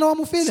 Uthi unyana wami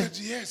He ufile? said,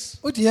 "Yes."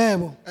 Uthi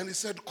yebo. And he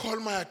said, "Call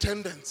my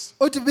attendants.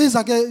 Uthi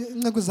biza ke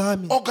inceku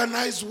zami.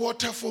 Organize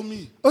water for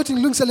me." Uthi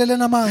ngilungiselele He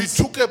namanzi.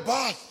 took a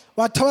bath.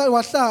 Wahla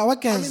I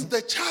wageza. mean,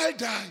 the child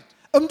died.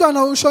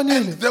 Umntwana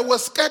ushonile. They were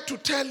scared to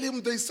tell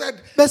him. They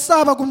said,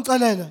 Besaba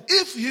kumxelela.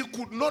 if he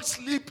could not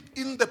sleep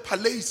in the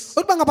palace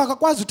Uthi bangaba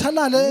akwazi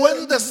uthalale.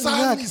 when the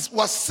son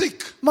was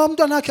sick, Ma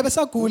umntwana wakhe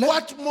besagula.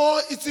 what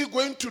more is he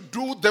going to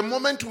do the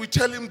moment we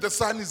tell him the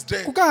son is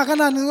dead?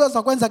 Kukangakanani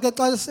uzakwenza ke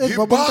xa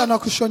edva umntwana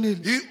wakhe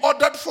ushonile. He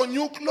ordered for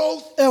new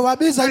clothes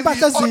Wabiza and he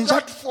impahla ezintsha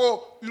ordered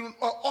for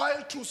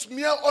oil to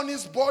smear on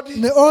his body.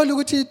 neoli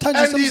ukuthi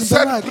ithanjiswe And he emzimbeni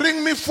said, wakhe.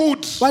 "Bring me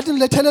food." Wathi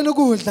ngilethele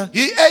ukudla.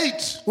 He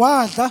ate.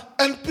 Wadla.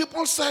 And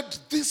people said,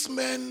 "This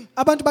man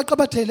Abantu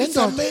baqabathele le is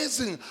ndoda.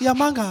 amazing.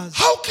 Iyamangaza.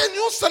 How can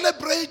you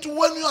celebrate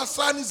when your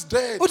son is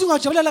dead?" Uthi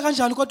ungajabulela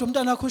kanjani kodwa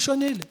umntwana wakho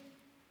ushonile?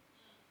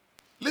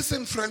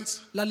 Listen, friends,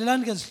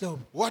 Lalelani ke zihlobo.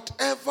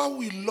 whatever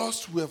we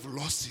lost, we have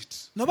lost it.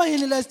 Noba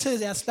yini lesithe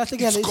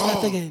yasilahlekela It's gone.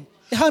 isilahlekene.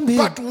 Ihambile.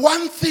 But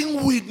one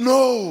thing we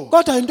know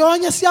Kodwa into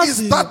enye is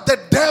siyaziyo. that the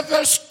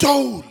devil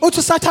stole, Uthi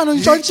uSathane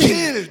he untshontshile.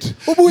 killed,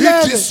 he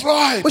Ubulele.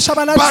 destroyed. But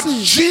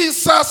Ushabalalisile.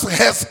 Jesus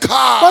has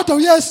come. Kodwa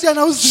uYesu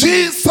yena uzile.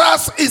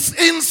 Jesus is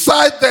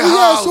inside the Uyesu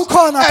house,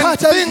 ukhona and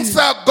phakathi things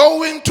endlini. are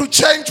going to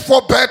change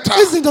for better.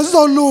 Izinto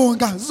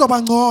zizolunga, zizoba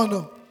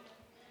ngcono.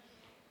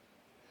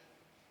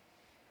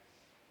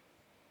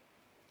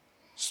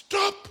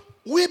 Stop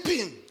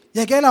weeping.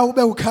 Yekela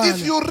ube ukhala.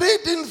 If you read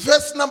in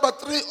verse number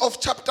 3 of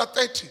chapter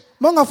 30,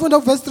 Mongafunda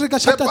uverse 3 the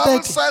chapter Bible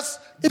 30. says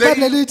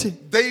iBhayibheli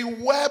lithi they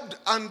wept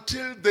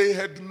until they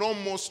had no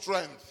more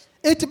strength.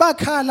 ithi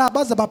bakhala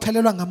baze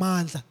baphelelwa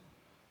ngamandla.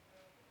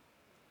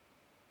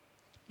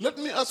 Let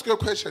me ask you a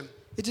question.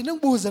 Ithi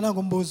ningibuze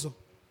nangombuzo.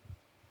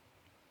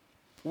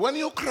 When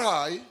you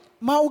cry,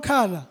 Ma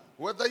ukhala,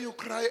 whether you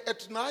cry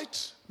at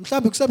night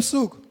mhlambi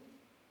kusebusuku,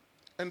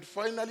 and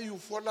finally you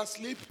fall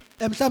asleep,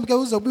 mhlambi ke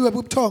uzobiwe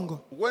bubuthongo.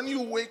 when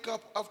you wake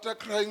up after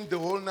crying the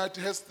whole night,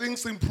 has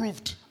things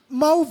improved?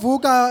 Ma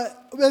uvuka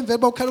emveni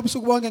bokhala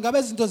ubusuku bonke ngabe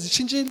izinto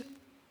zishintshile.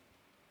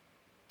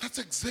 That's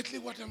exactly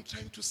what I'm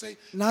trying to say.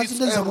 Nansi It's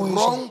into a engizama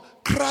wrong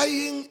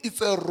crying. It's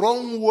a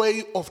wrong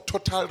way of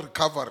total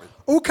recovery.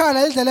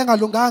 Ukhala indlela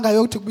engalunganga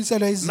yokuthi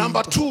kubiselwe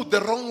Number izinto. 2, the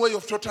wrong way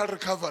of total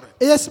recovery.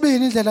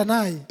 Eyesibini indlela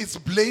nayi It's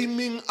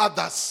blaming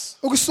others.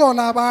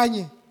 ukusola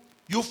abanye.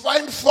 You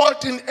find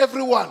fault in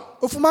everyone.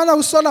 Ufumana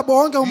usola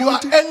bonke You are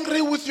umuntu.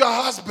 angry with your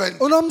husband.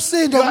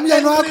 Unomsindo You are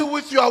umyeni angry wakho.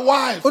 with your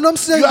wife. You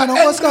Unomsindo are angry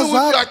nonkosikazi with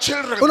your wakho.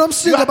 children. You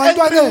Unomsindo are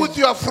angry ebantwaneni. with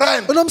your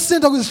friend.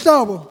 Unomsindo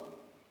kwizihlobo.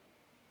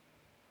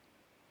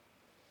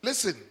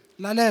 Listen,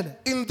 Lalela.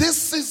 in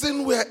this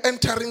season we are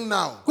entering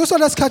now, Kuso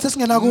lesikhathi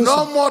esingena kuso.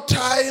 no more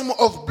time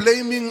of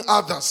blaming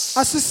others.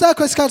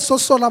 Asisekho isikhathi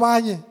sokusola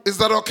abanye. Is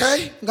that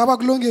okay? Ngaba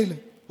kulungile.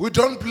 We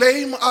don't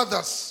blame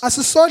others.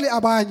 Asisoli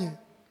abanye.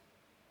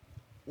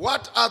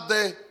 What are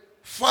the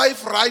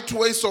 5 right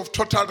ways of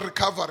total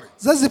recovery?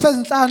 Zeziphi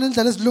ezinhlanu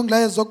indlela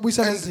ezilungileyo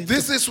zokubuyisela And izinto.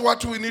 this is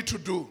what we need to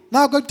do.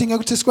 Naku kudinga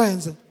ukuthi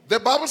sikwenze. The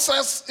Bible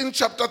says in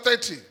chapter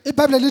 30,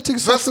 iBhayibheli lithi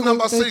Verse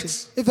number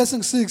 6.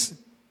 Iverse 6.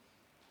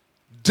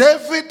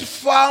 David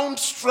found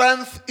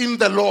strength in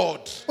the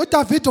Lord.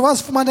 uDavide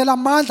wazifumanela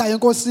amandla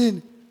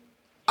enkosini.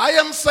 I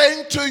am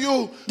saying to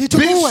you, Ndithi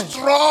be kuwe.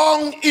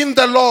 strong in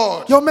the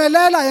Lord.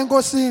 Yomelela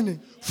enkosini.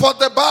 For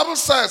the Bible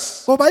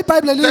says, Ngoba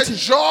iBhayibheli the lithi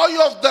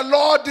joy of the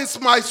Lord is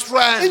my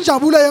strength.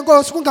 injabulo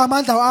yenkosi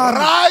kungamandla ami.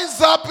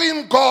 Rise up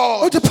in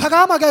God. Uthi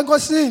phakama ke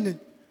enkosini.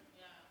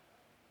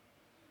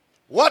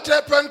 What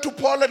happened to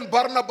Paul and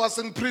Barnabas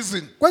in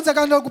prison?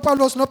 Kwenzekani lokhu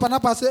uPawulos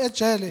noBarnabas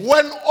ejele.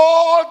 When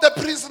all the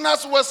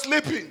prisoners were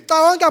sleeping, Xa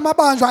wonke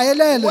amabanjwa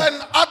ayelele. when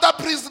other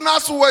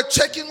prisoners were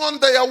checking on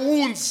their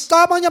wounds,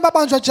 Xa abanye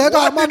amabanjwa ejeka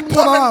what did amamnxeba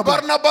Paul and wabo.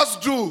 Barnabas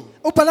do?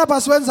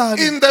 uBarnabas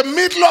wenzani? In the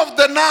middle of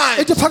the night,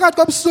 Ithi phakathi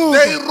kobusuku.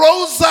 they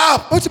rose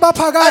up Uthi and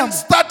baphakama.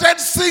 started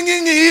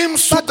singing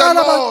hymns to the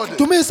Baqala Lord.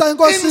 badumisa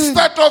enkosini.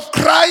 Instead of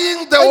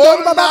crying the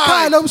Endaweni whole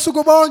babakhale night,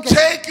 ubusuku bonke.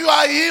 take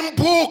your hymn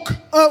book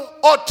Oh,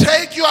 or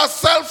take your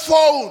cell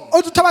phone.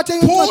 uthi uthabathe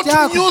Put incwadi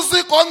yakho.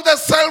 music on the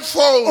cell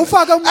phone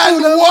Ufake umculo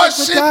and encwadini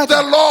worship yakho.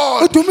 the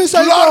Lord. Udumise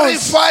inkosi.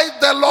 Glorify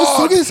the Lord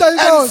Usukise and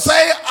inkosi.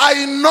 say,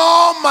 I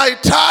know my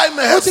time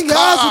has Uthi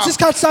ngiyazi ukuthi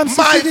come. isikhathi sami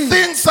My sifikile.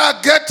 things are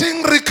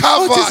getting Uthi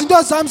recovered.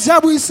 izinto zami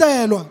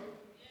ziyabuyiselwa.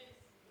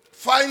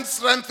 Find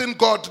strength in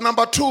God.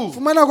 Number 2,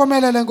 Fumana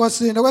ukomelela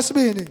enkosini.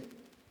 Okwesibini,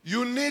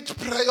 you need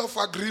prayer of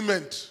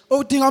agreement.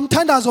 udinga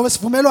umthandazo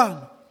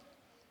wesivumelwano.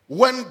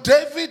 When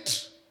David,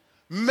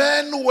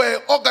 men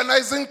were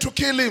organizing to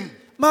kill him,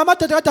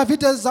 Amadoda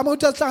kaDavide zama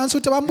ukuthi ahlanganise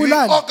ukuthi he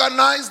bambulale.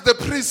 organized the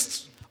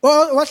priests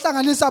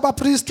Wahlanganisa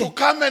abapristi to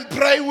come and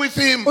pray with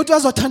him. ukuthi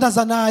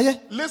bazothandaza naye.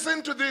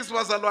 Listen to this,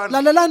 bazalwane.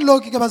 Lalelani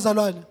lokhu ke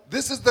bazalwane.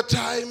 This is the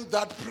time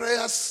that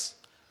prayers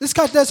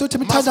Isikhathi lesi ukuthi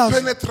must imthandazo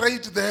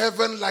penetrate the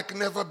heaven like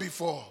never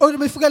before.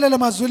 umifikelele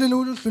emazulwini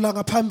udlula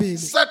ngaphambili.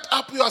 Set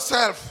up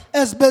yourself.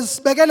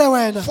 Ezibekele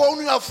wena.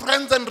 Phone your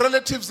friends and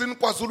relatives in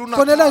KwaZulu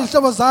Fonela Natal.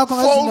 izihlobo zakho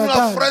Phone your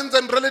ngazinatali. friends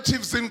and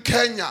relatives in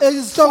Kenya.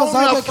 Izihlobo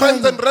Phone your zakho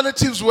friends eKenya. and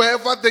relatives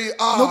wherever they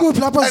are. Nokuphi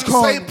lapho And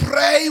zikhona. say,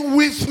 pray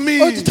with me.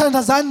 Uthi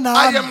thandazani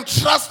I nami. am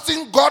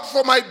trusting God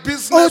for my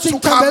business Uthi to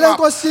come ngithembele up.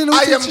 enkosini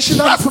I ukuthi am ishilo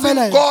lami trusting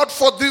liphumelele. God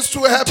for this to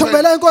happen.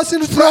 Ngithembele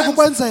enkosini ukuthi lokhu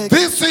Friends, kwenzeke.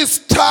 this is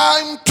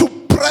time to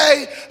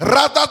pray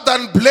rather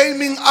than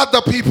blaming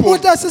other people.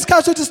 Ukuthi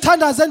lesikhathi ukuthi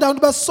sithandaze endaweni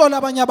besola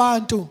abanye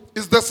abantu.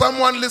 Is there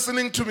someone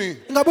listening to me?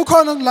 Ngabe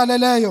ukhona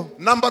ongilaleleyo.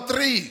 Number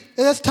 3,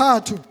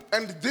 Eyesithathu,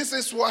 and this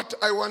is what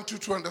I want you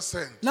to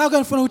understand. nako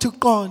ngifuna ukuthi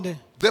uqonde.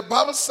 The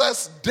Bible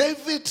says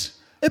David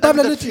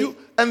IBhayibheli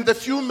and the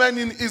few men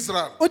in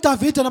Israel,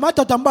 uDavide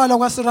namadoda ambalwa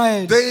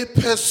kwaSirayeli they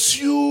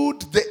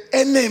pursued the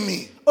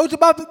enemy uthi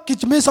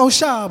bagijimisa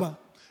ushaba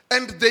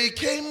and they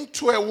came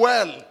to a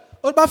well.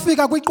 uthi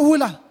bafika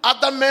kwiqula.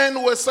 Other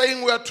men were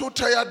saying, we are too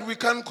tired, we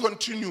can't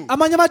continue.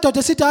 Amanye amadoda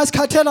esithi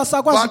asikhathela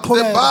sakwazi But the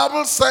ukuqhubeka.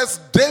 Bible says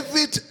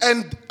David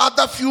and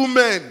other few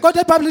men,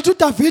 Kodwa iBhayibheli lithi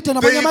uDavide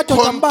namanye they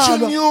amadoda ambalwa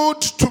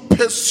continued to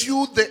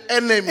pursue the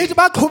enemy. ithi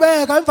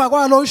baqhubeka emva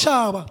kwalo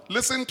ushaba.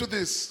 Listen to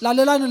this.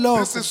 Lalelani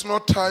This lokho. is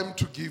not time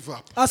to give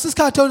up.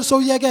 Asisikhathi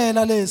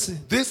sokuyekela lesi.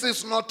 This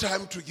is not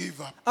time to give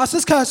up.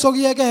 Asisikhathi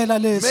sokuyekela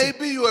lesi.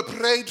 Maybe you were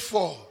prayed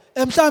for.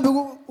 Mhlambi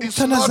It's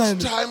not ukuthandazela.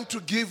 time to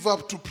give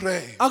up to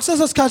pray.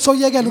 Akuseso sikhathi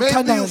sokuyekela Maybe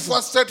you ukuthandaza.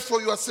 fasted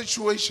for your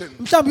situation.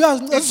 Mhlambi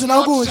It's uyazila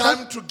not ukudla.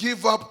 time to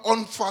give up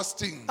on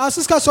fasting.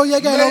 Asisikhathi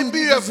sokuyekela Maybe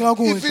you have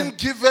ukudla. even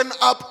given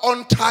up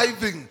on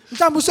tithing.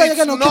 Mhlambi It's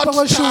usuyekela ukukhipha not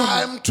kweshumi.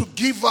 time to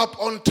give up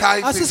on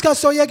tithing.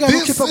 Asisikhathi sokuyekela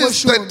This ukukhipha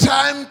is the kweshumi.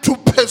 time to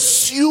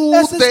pursue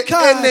the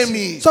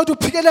enemy. Esisikhathi sokuthi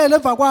uphikelele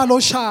emva kwalo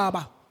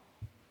ushaba.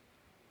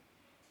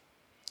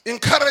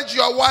 Encourage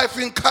your wife,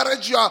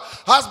 encourage your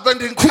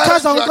husband, encourage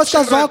Khuthaza your unkosikazi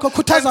children, wakho,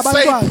 khuthaza and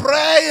say, abantwana.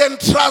 pray and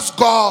trust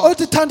God.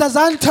 Uthi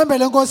thandazani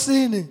thembele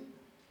enkosini.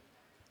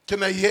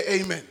 Can I hear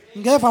amen?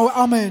 Ngeva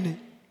amen.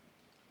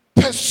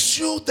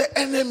 Pursue the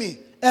enemy.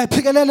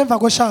 Phikelele emva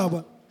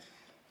koshaba.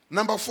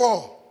 Number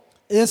 4,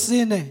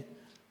 Yesine.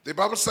 the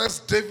Bible says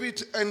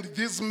David and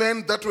these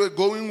men that were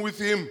going with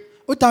him,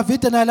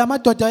 uDavide naye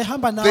lamadoda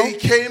ayihamba they nawo.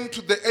 came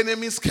to the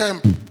enemy's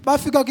camp.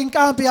 Bafika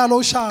kwinkampi yalo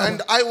ushaba.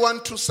 And I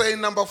want to say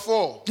number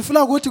 4,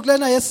 Ngifuna ukuthi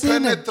kulena yesine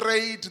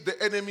penetrate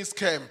the enemy's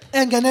camp.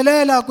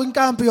 engenelela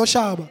kwinkampi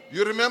yoshaba.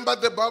 You remember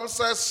the Bible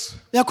says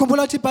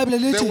Yakhumbula ukuthi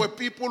iBhayibheli there were lithi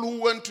people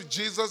who went to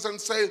Jesus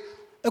and say,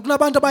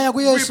 kunabantu abaya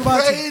we kuYesu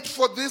bathi prayed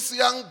for this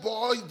young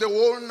boy the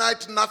whole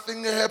night,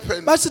 nothing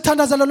happened. bathi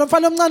thandazela lo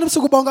mfana omncane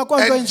ubusuku bonke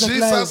konke And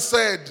oyenzekileyo. Jesus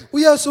said,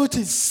 uYesu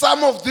uthi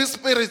some of these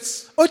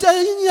spirits, uthi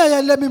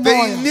inyaya le they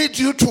mimoya need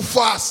you to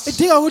fast.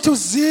 idinga ukuthi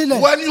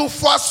uzile. When you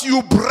fast,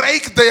 you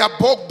break their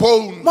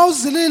backbone.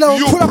 Mawuzilile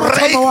You uphula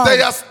break amathombo wabo.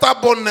 their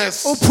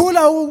stubbornness.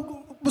 Uphula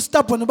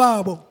ubustubborn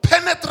babo.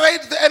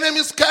 Penetrate the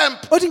enemy's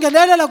camp. Uthi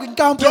ngenelela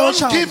kwinkampi Don't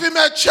yoshaba. give him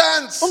a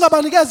chance.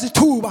 Ungabanikeza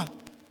ithuba.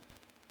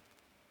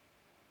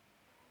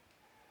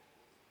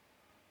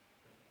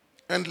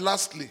 And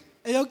lastly,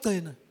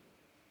 Eyokugcina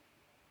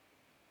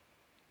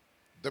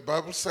the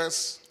Bible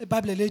says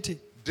iBhayibheli lithi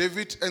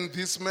David and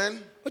these men,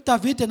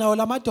 uDavide nawo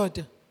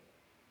lamadoda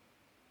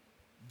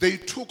they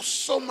took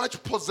so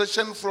much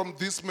possession from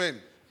these men.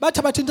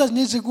 bathi bathinta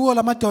ezininzi kuwo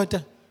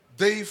lamadoda.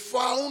 They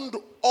found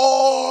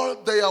all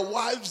their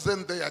wives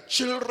and their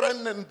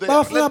children and their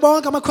Bafuna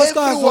bonke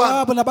amakhosikazi everyone.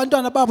 wabo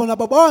nabantwana babo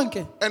nabo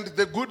bonke. And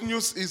the good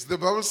news is the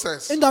Bible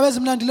says Indaba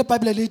ezimnandi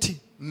leBhayibheli lithi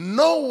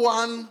no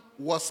one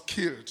was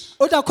killed.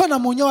 uthi akhona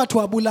munye wathi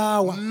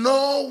wabulawa.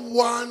 No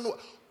one,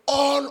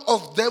 all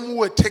of them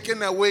were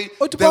taken away.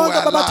 Uthi They were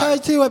bonke alive.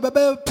 babathathiwe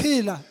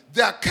bebephila.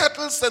 Their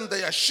cattle and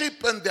their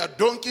sheep and their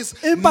donkeys,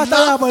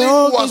 Impahla yabo nothing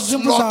yonke was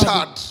izimvu zabo.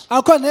 slaughtered.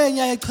 Akho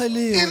nenye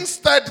echeliwe.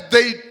 Instead,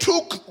 they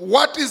took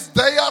what is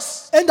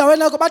theirs.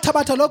 Endaweni yakho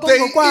bathabatha lokho They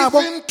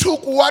ngokwabo. even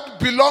took what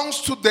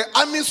belongs to the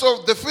armies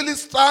of the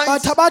Philistines.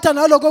 Bathabatha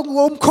naloko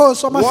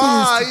ngomkhosi wamaFilisti.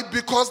 Why?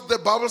 Because the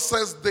Bible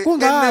says the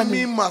Kungani?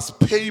 enemy must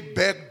pay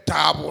back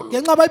double.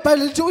 Ngenxa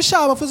iBhayibheli lithi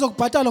ushaba futhi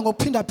uzokubhatalwa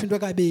ngokuphindaphindwe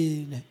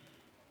kabili.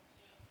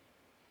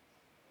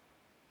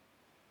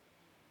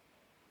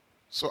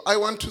 So I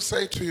want to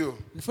say to you,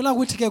 Ngifuna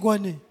ukuthi ke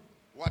koni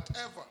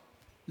whatever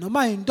noma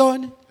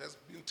yintoni has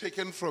been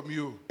taken from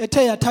you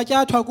ethe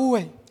yathatyathwa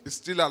kuwe is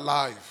still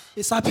alive.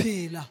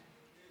 isaphila.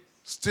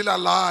 Still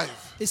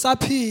alive.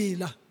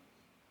 Isaphila.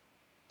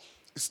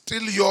 It's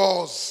still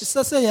yours.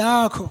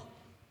 Iseseyakho.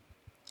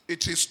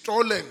 It is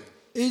stolen.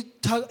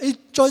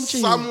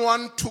 Itshontshiwe.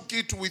 Someone took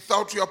it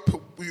without your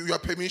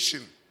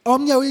permission.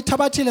 omnye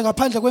uyithabathile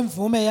ngaphandle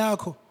kwemvume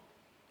yakho.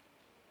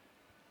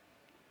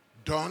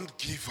 Don't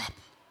give up.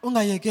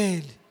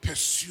 Ungayekeli.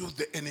 Pursue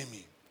the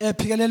enemy.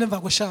 Phikelela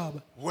emva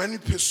kweshaba. When you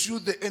pursue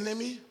the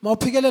enemy,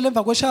 Mawuphikelela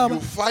emva kweshaba. you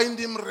find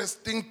him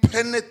resting,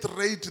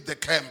 penetrate the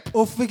camp.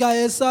 Ufika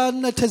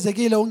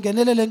esanethezekile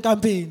ungenelele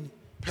enkampini.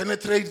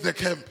 Penetrate the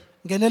camp.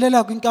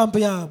 Ngenelela kwinkampu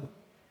yabo.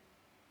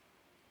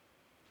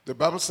 The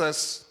Bible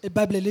says,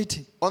 iBhayibheli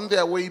lithi on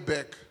their way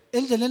back,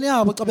 endleleni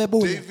yabo xa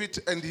bebuya David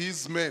and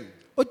his men,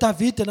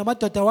 uDavide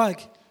namadoda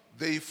wakhe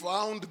they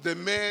found the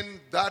men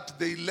that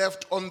they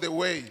left on the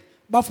way.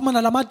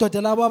 bafumana lamadoda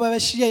labo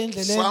ababeshiye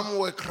endleleni. Some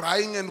were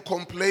crying and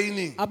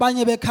complaining.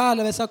 Abanye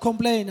bekhala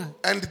besacomplaina.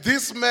 And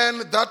this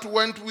man that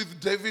went with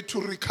David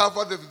to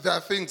recover their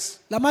things,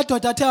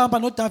 Lamadoda athe hamba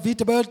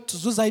noDavide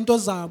beyozuza into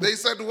zabo. they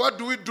said, what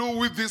do we do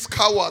with these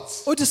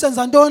cowards? Uthi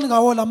senza ntoni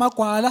ngawo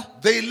lamagwala?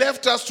 They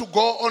left us to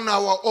go on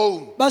our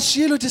own.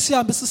 Bashilo uthi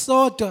sihambe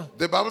sisodwa.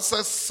 The Bible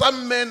says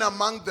some men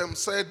among them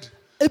said,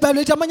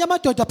 iBhayibheli lithi amanye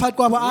amadoda phakathi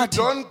kwabo we athi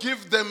don't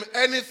give them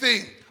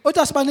anything. uthi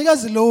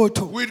asibanikezi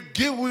lutho.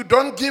 We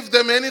don't give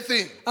them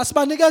anything.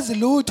 Asibanikezi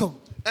lutho.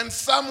 And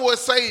some were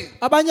saying,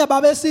 Abanye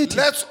babesithi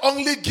let's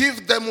only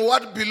give them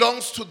what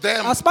belongs to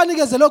them.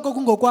 asibanikeze lokho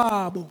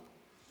kungokwabo.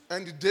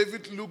 And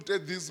David looked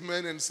at these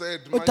men and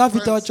said, my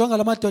uDavide friends, wajonga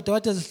lamadoda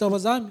wathi izihlobo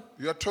zami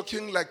you are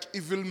talking like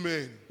evil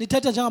men.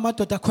 nithetha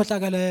njengamadoda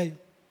akhohlakeleyo.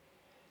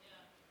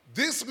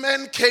 These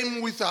men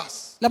came with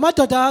us.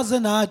 Lamadoda aze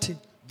nathi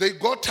They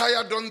got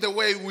tired on the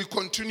way. We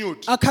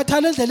continued.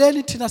 akhathala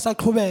endleleni thina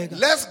saqhubeka.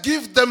 Let's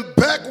give them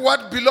back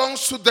what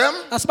belongs to them.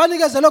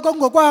 Asibanikeze lokho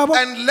kungokwabo.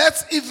 And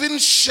let's even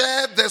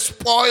share the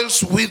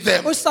spoils with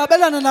them.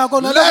 Usabelana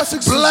nako nalokho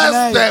Let's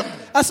bless them.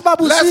 Let's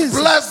asibabusise.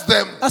 bless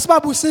them.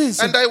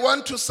 Asibabusise. And I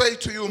want to say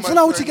to you, my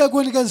Ngifuna uthi friend, ke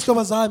kuni ke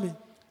izihlobo zami.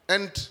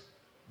 and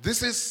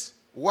this is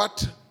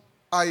what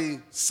I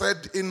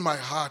said in my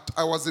heart.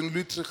 I was in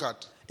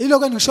Lutherhart.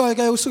 Iloko engishoyo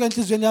ke usuka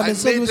enhlizweni I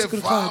yami made a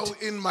ngiselusikhathi. vow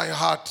in my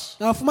heart.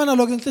 Ngafumana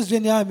lokho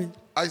enhlizweni yami.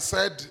 I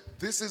said,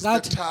 this is the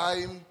Ngathi,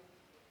 time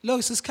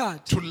Lokho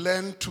sisikhathi to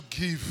learn to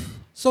give.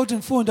 sokuthi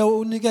ngifunde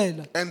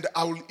unikela. And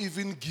I will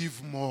even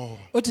give more.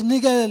 Uthi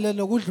nikele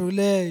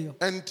nokudluleyo.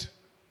 And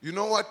you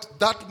know what?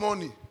 That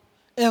morning,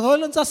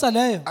 Ngolo ntsasa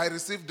leyo I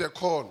received a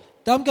call.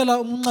 ndamkela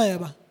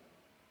umnxeba.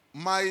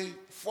 My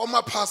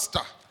former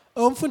pastor,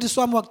 Umfundisi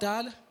wami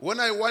wakudala. when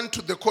I went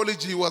to the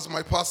college, he was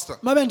my pastor.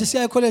 Mabe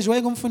ndisiya ecollege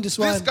wayengumfundisi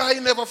This wami. guy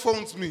never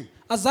phones me.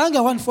 Azange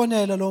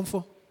wandifonela lo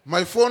mfo.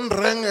 My phone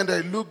rang and I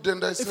looked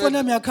and I Ifoni said,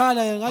 yami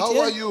yakhala ngathi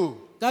how are "Hey, you?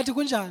 ngathi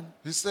kunjani?"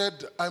 He said,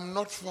 I'm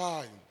not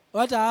fine.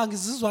 Wathi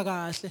ngizizwa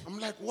kahle. I'm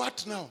like,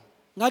 what now?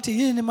 Ngathi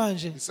yini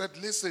manje? He said,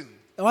 listen,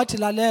 Wathi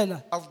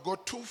lalela. I've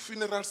got 2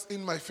 funerals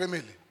in my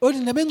family. Uthi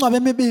nemingcwabo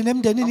emibili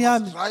emndenini I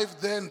must yami.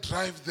 drive there and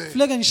drive there.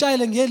 Fleke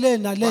ngishayele ngiye le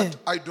nale. But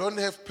I don't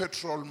have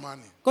petrol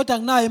money. Kodwa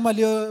nginayo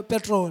imali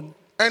yepetrol.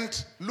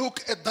 And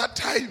look, at that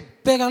time,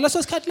 Bheka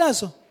ngaleso sikhathi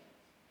leso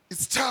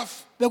it's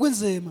tough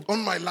bekunzima on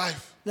my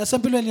life.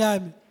 nasempilweni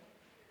yami.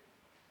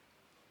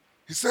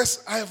 He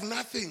says, I have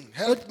nothing.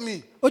 Help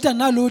me. Uthi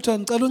andinalutho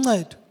ngicela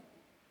uncedo.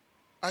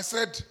 I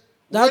said,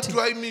 where Nathi. do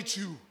I meet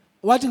you?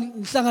 Wathi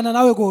ngihlangana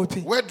nawe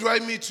kuphi? Where do I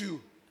meet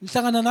you?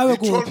 Ngihlangana nawe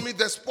He told kuphi? me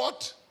the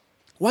spot.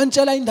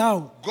 Wantshela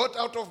indawo. Got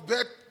out of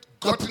bed,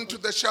 got into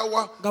the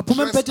shower,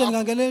 Ngaphuma dressed embhedeni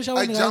up. ngangena I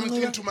eshaweni jumped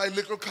ngancika. into my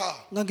little car.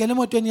 Ngangena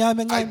emotweni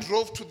yami I encane.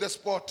 drove to the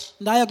spot.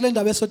 Ndaya kule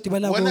ndawo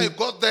esodibana When I kuyo.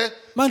 got there,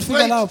 Mandifika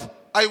straight, lapho.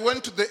 I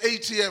went to the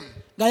ATM.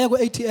 Ngaya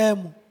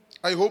ku-ATM.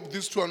 I hope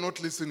these two are not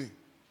listening.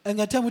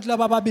 Engathemba ukuthi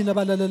laba ababili I'm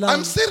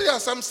abalalelayo.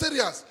 serious, I'm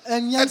serious.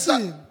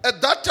 Ngiyanisile. At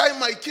that time,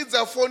 my kids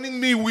are phoning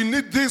me, we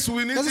need this,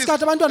 we need Ngesi this.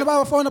 sikhathi abantwana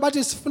bayafona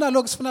bathi sifuna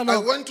lokhu sifuna I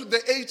lokhu. went to the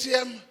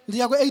ATM.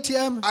 Ndiya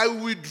ku-ATM. I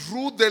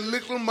withdrew the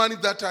little money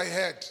that I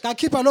had.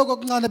 Ngakhipha lokho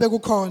okuncane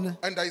bekukhona.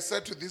 And I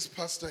said to this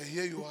pastor,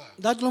 here you are.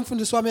 Ngathi lo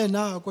mfundisi wami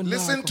enako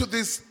Listen to nako.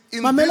 this.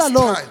 In Mamela this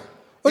lokho. time,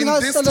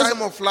 in this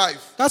time of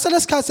life, Ngasele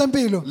sikhathi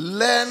sempilo.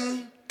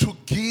 learn to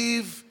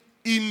give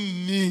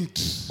in need.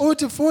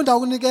 Uthi funda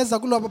ukunikeza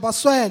kulabo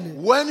baswele.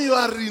 When you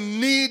are in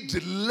need,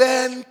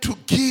 learn to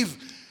give.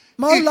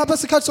 Mawulapha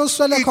isikhathi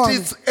sokuswele It khona.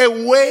 is a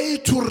way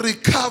to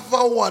recover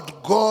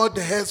what God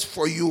has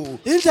for you.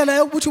 Indlela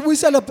yokuthi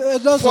ubuyisele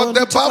For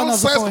the Bible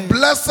says,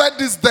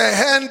 blessed is the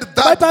hand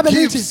that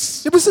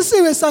gives.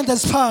 ibusisiwe isandla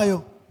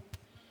esiphayo.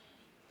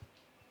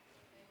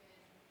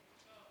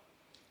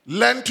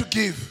 Learn to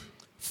give.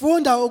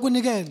 Funda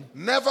ukunikela.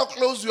 Never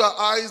close your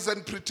eyes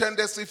and pretend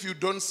as if you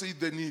don't see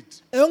the need.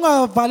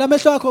 Ungavala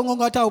amehlo akho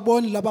ngongathi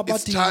awuboni laba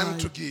It's time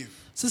to abadingayo. give.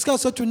 Sisikhathi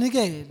sokuthi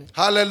unikele.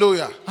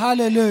 Hallelujah.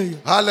 Hallelujah.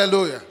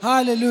 Hallelujah.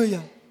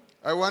 Hallelujah.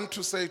 I want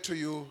to say to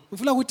you,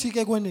 Ngifuna ukuthi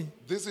ke kuni.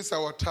 this is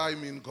our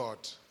time in God.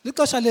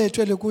 Lixesha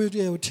lethu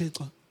elikuye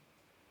uThixo.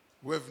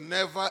 We've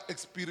never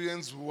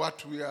experienced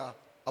what we are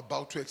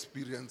about to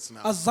experience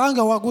now.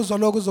 Azange wakuzwa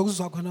lokho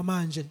uzokuzwa khona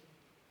manje.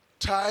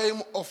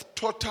 Time of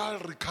total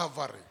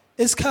recovery.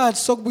 Isikhathi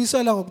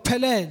sokubuyisela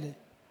ngokuphelele.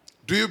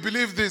 Do you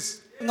believe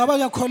this? Ngaba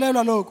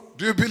uyakholelwa lokho?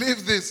 Do you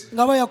believe this?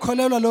 Ngaba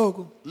uyakholelwa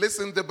lokho?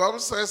 Listen, the Bible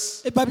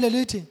says, iBhayibheli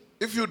lithi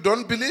if you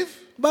don't believe,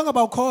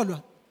 bangaba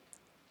ukholwa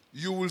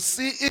You will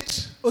see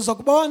it,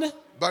 uzokubona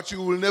but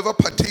you will never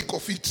partake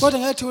of it. kodwa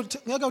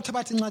ngeke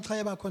uthabathe inxaxha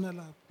yaba khona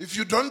lapho. If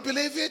you don't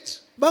believe it,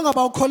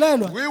 Bangaba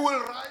ukholelwa we will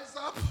rise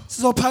up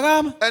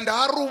sizophakama. and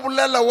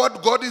harubulela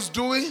what God is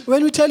doing.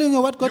 When we telling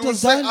you what God You will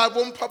has say, done,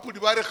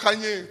 Mphaphuli ba re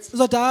kganyetse.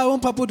 uzothi hayi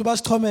uMphaphuli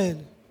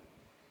basithomele.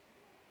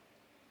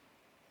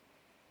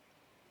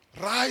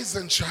 Rise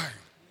and shine.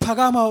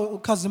 Phakama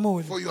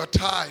ukhazimule. For your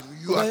time,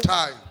 your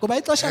time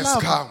Ngoba ixesha has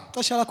lakho, come.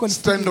 ixesha lakho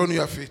Stand lifikile. on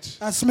your feet.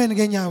 Asimeni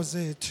ngenyawo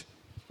zethu.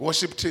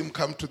 Worship team,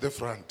 come to the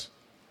front.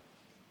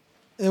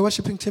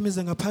 Worshiping team ize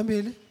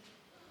ngaphambili.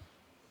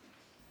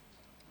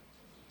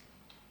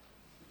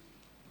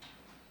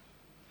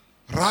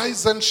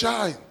 Rise and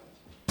shine.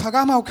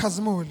 Phakama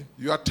ukhazimule.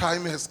 Your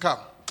time has come.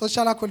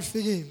 Ixesha lakho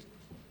lifikile.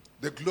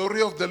 The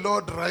glory of the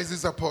Lord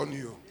rises upon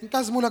you.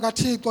 Inkazimulo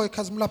kaThixo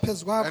ikhazimula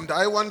phezu kwakho. And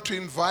I want to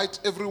invite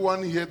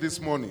everyone here this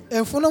morning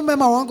Ngifuna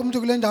umema wonke umuntu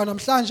kule ndawo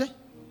namhlanje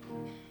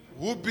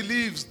who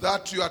believes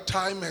that your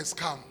time has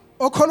come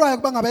okholwayo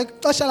kuba ngabe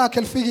ixesha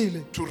lakhe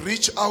lifikile. to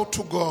reach out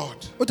to God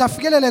Uthi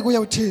afikelele kuye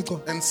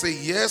uThixo. and say,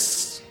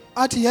 yes,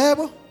 Athi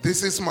yebo,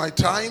 this is my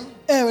time.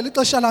 ewe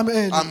lixesha lami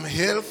eli. I'm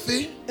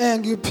healthy.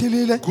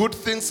 Ngiphilile. Good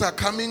things are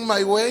coming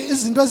my way.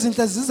 Izinto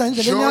ezinhle ziza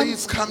endleleni Joy yami.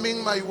 is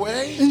coming my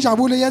way.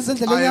 Injabulo yeza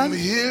endleleni I am yami.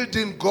 healed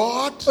in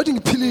God. Uthi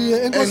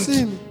ngiphilile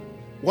enkosini. And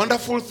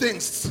wonderful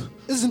things.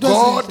 Izinto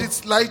God ezinhle.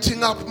 is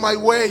lighting up my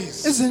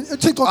ways.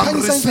 uThixo I'm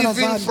khanyisa indlela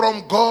receiving zami.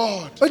 from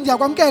God. Uthi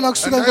ngiyakwamkela And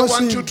kusuka I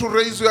want you enkosini. to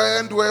raise your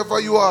hand wherever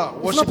you are.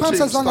 Worship team,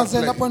 Ngiphakamisa izandla start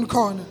zenu lapho playing.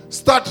 nikhona.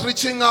 Start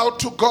reaching out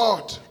to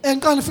God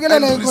Enqani fikelele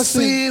and enkosini.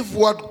 receive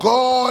what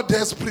God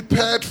has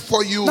prepared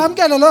for you.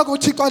 Namkele lokho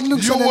uThixo You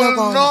anikhuselele will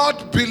kona.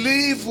 not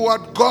believe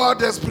what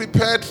God has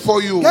prepared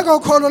for you. Ngeke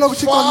ukholwe lokho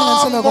uThixo Far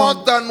anikhuselele more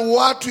kona. than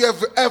what you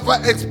have ever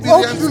experienced in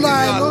your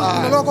Okudlulayo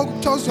life. lokho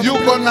okuthozwa.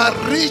 You're gonna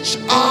reach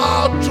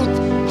out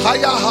to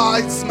higher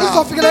heights now.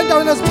 Uzofikela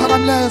endaweni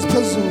eziphakamileyo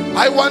eziphezulu.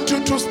 I want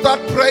you to start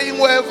praying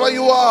wherever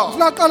you are.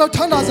 Ufuna uqala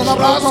uthandaze lapho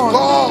Trust ukhona.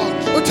 God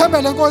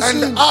Uthembele and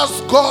enkosini.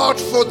 ask God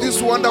for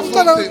these wonderful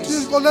Ucela things.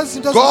 uThixo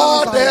lezinto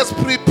God ezinhle. has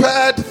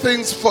prepared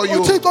things for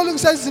you. uThixo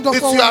ulungise izinto It's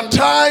for your wena.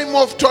 time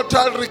of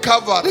total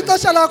recovery.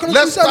 Ixesha lakho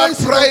Let's lokubuyisela start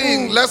izinto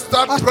praying. kuwe. Let's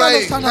start Asiqale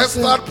praying. sithandaze. Let's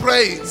start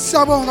praying.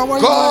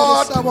 Siyabonga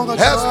God siyabonga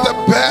has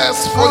the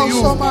best for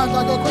you.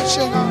 Awusomandla ke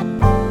kuthina.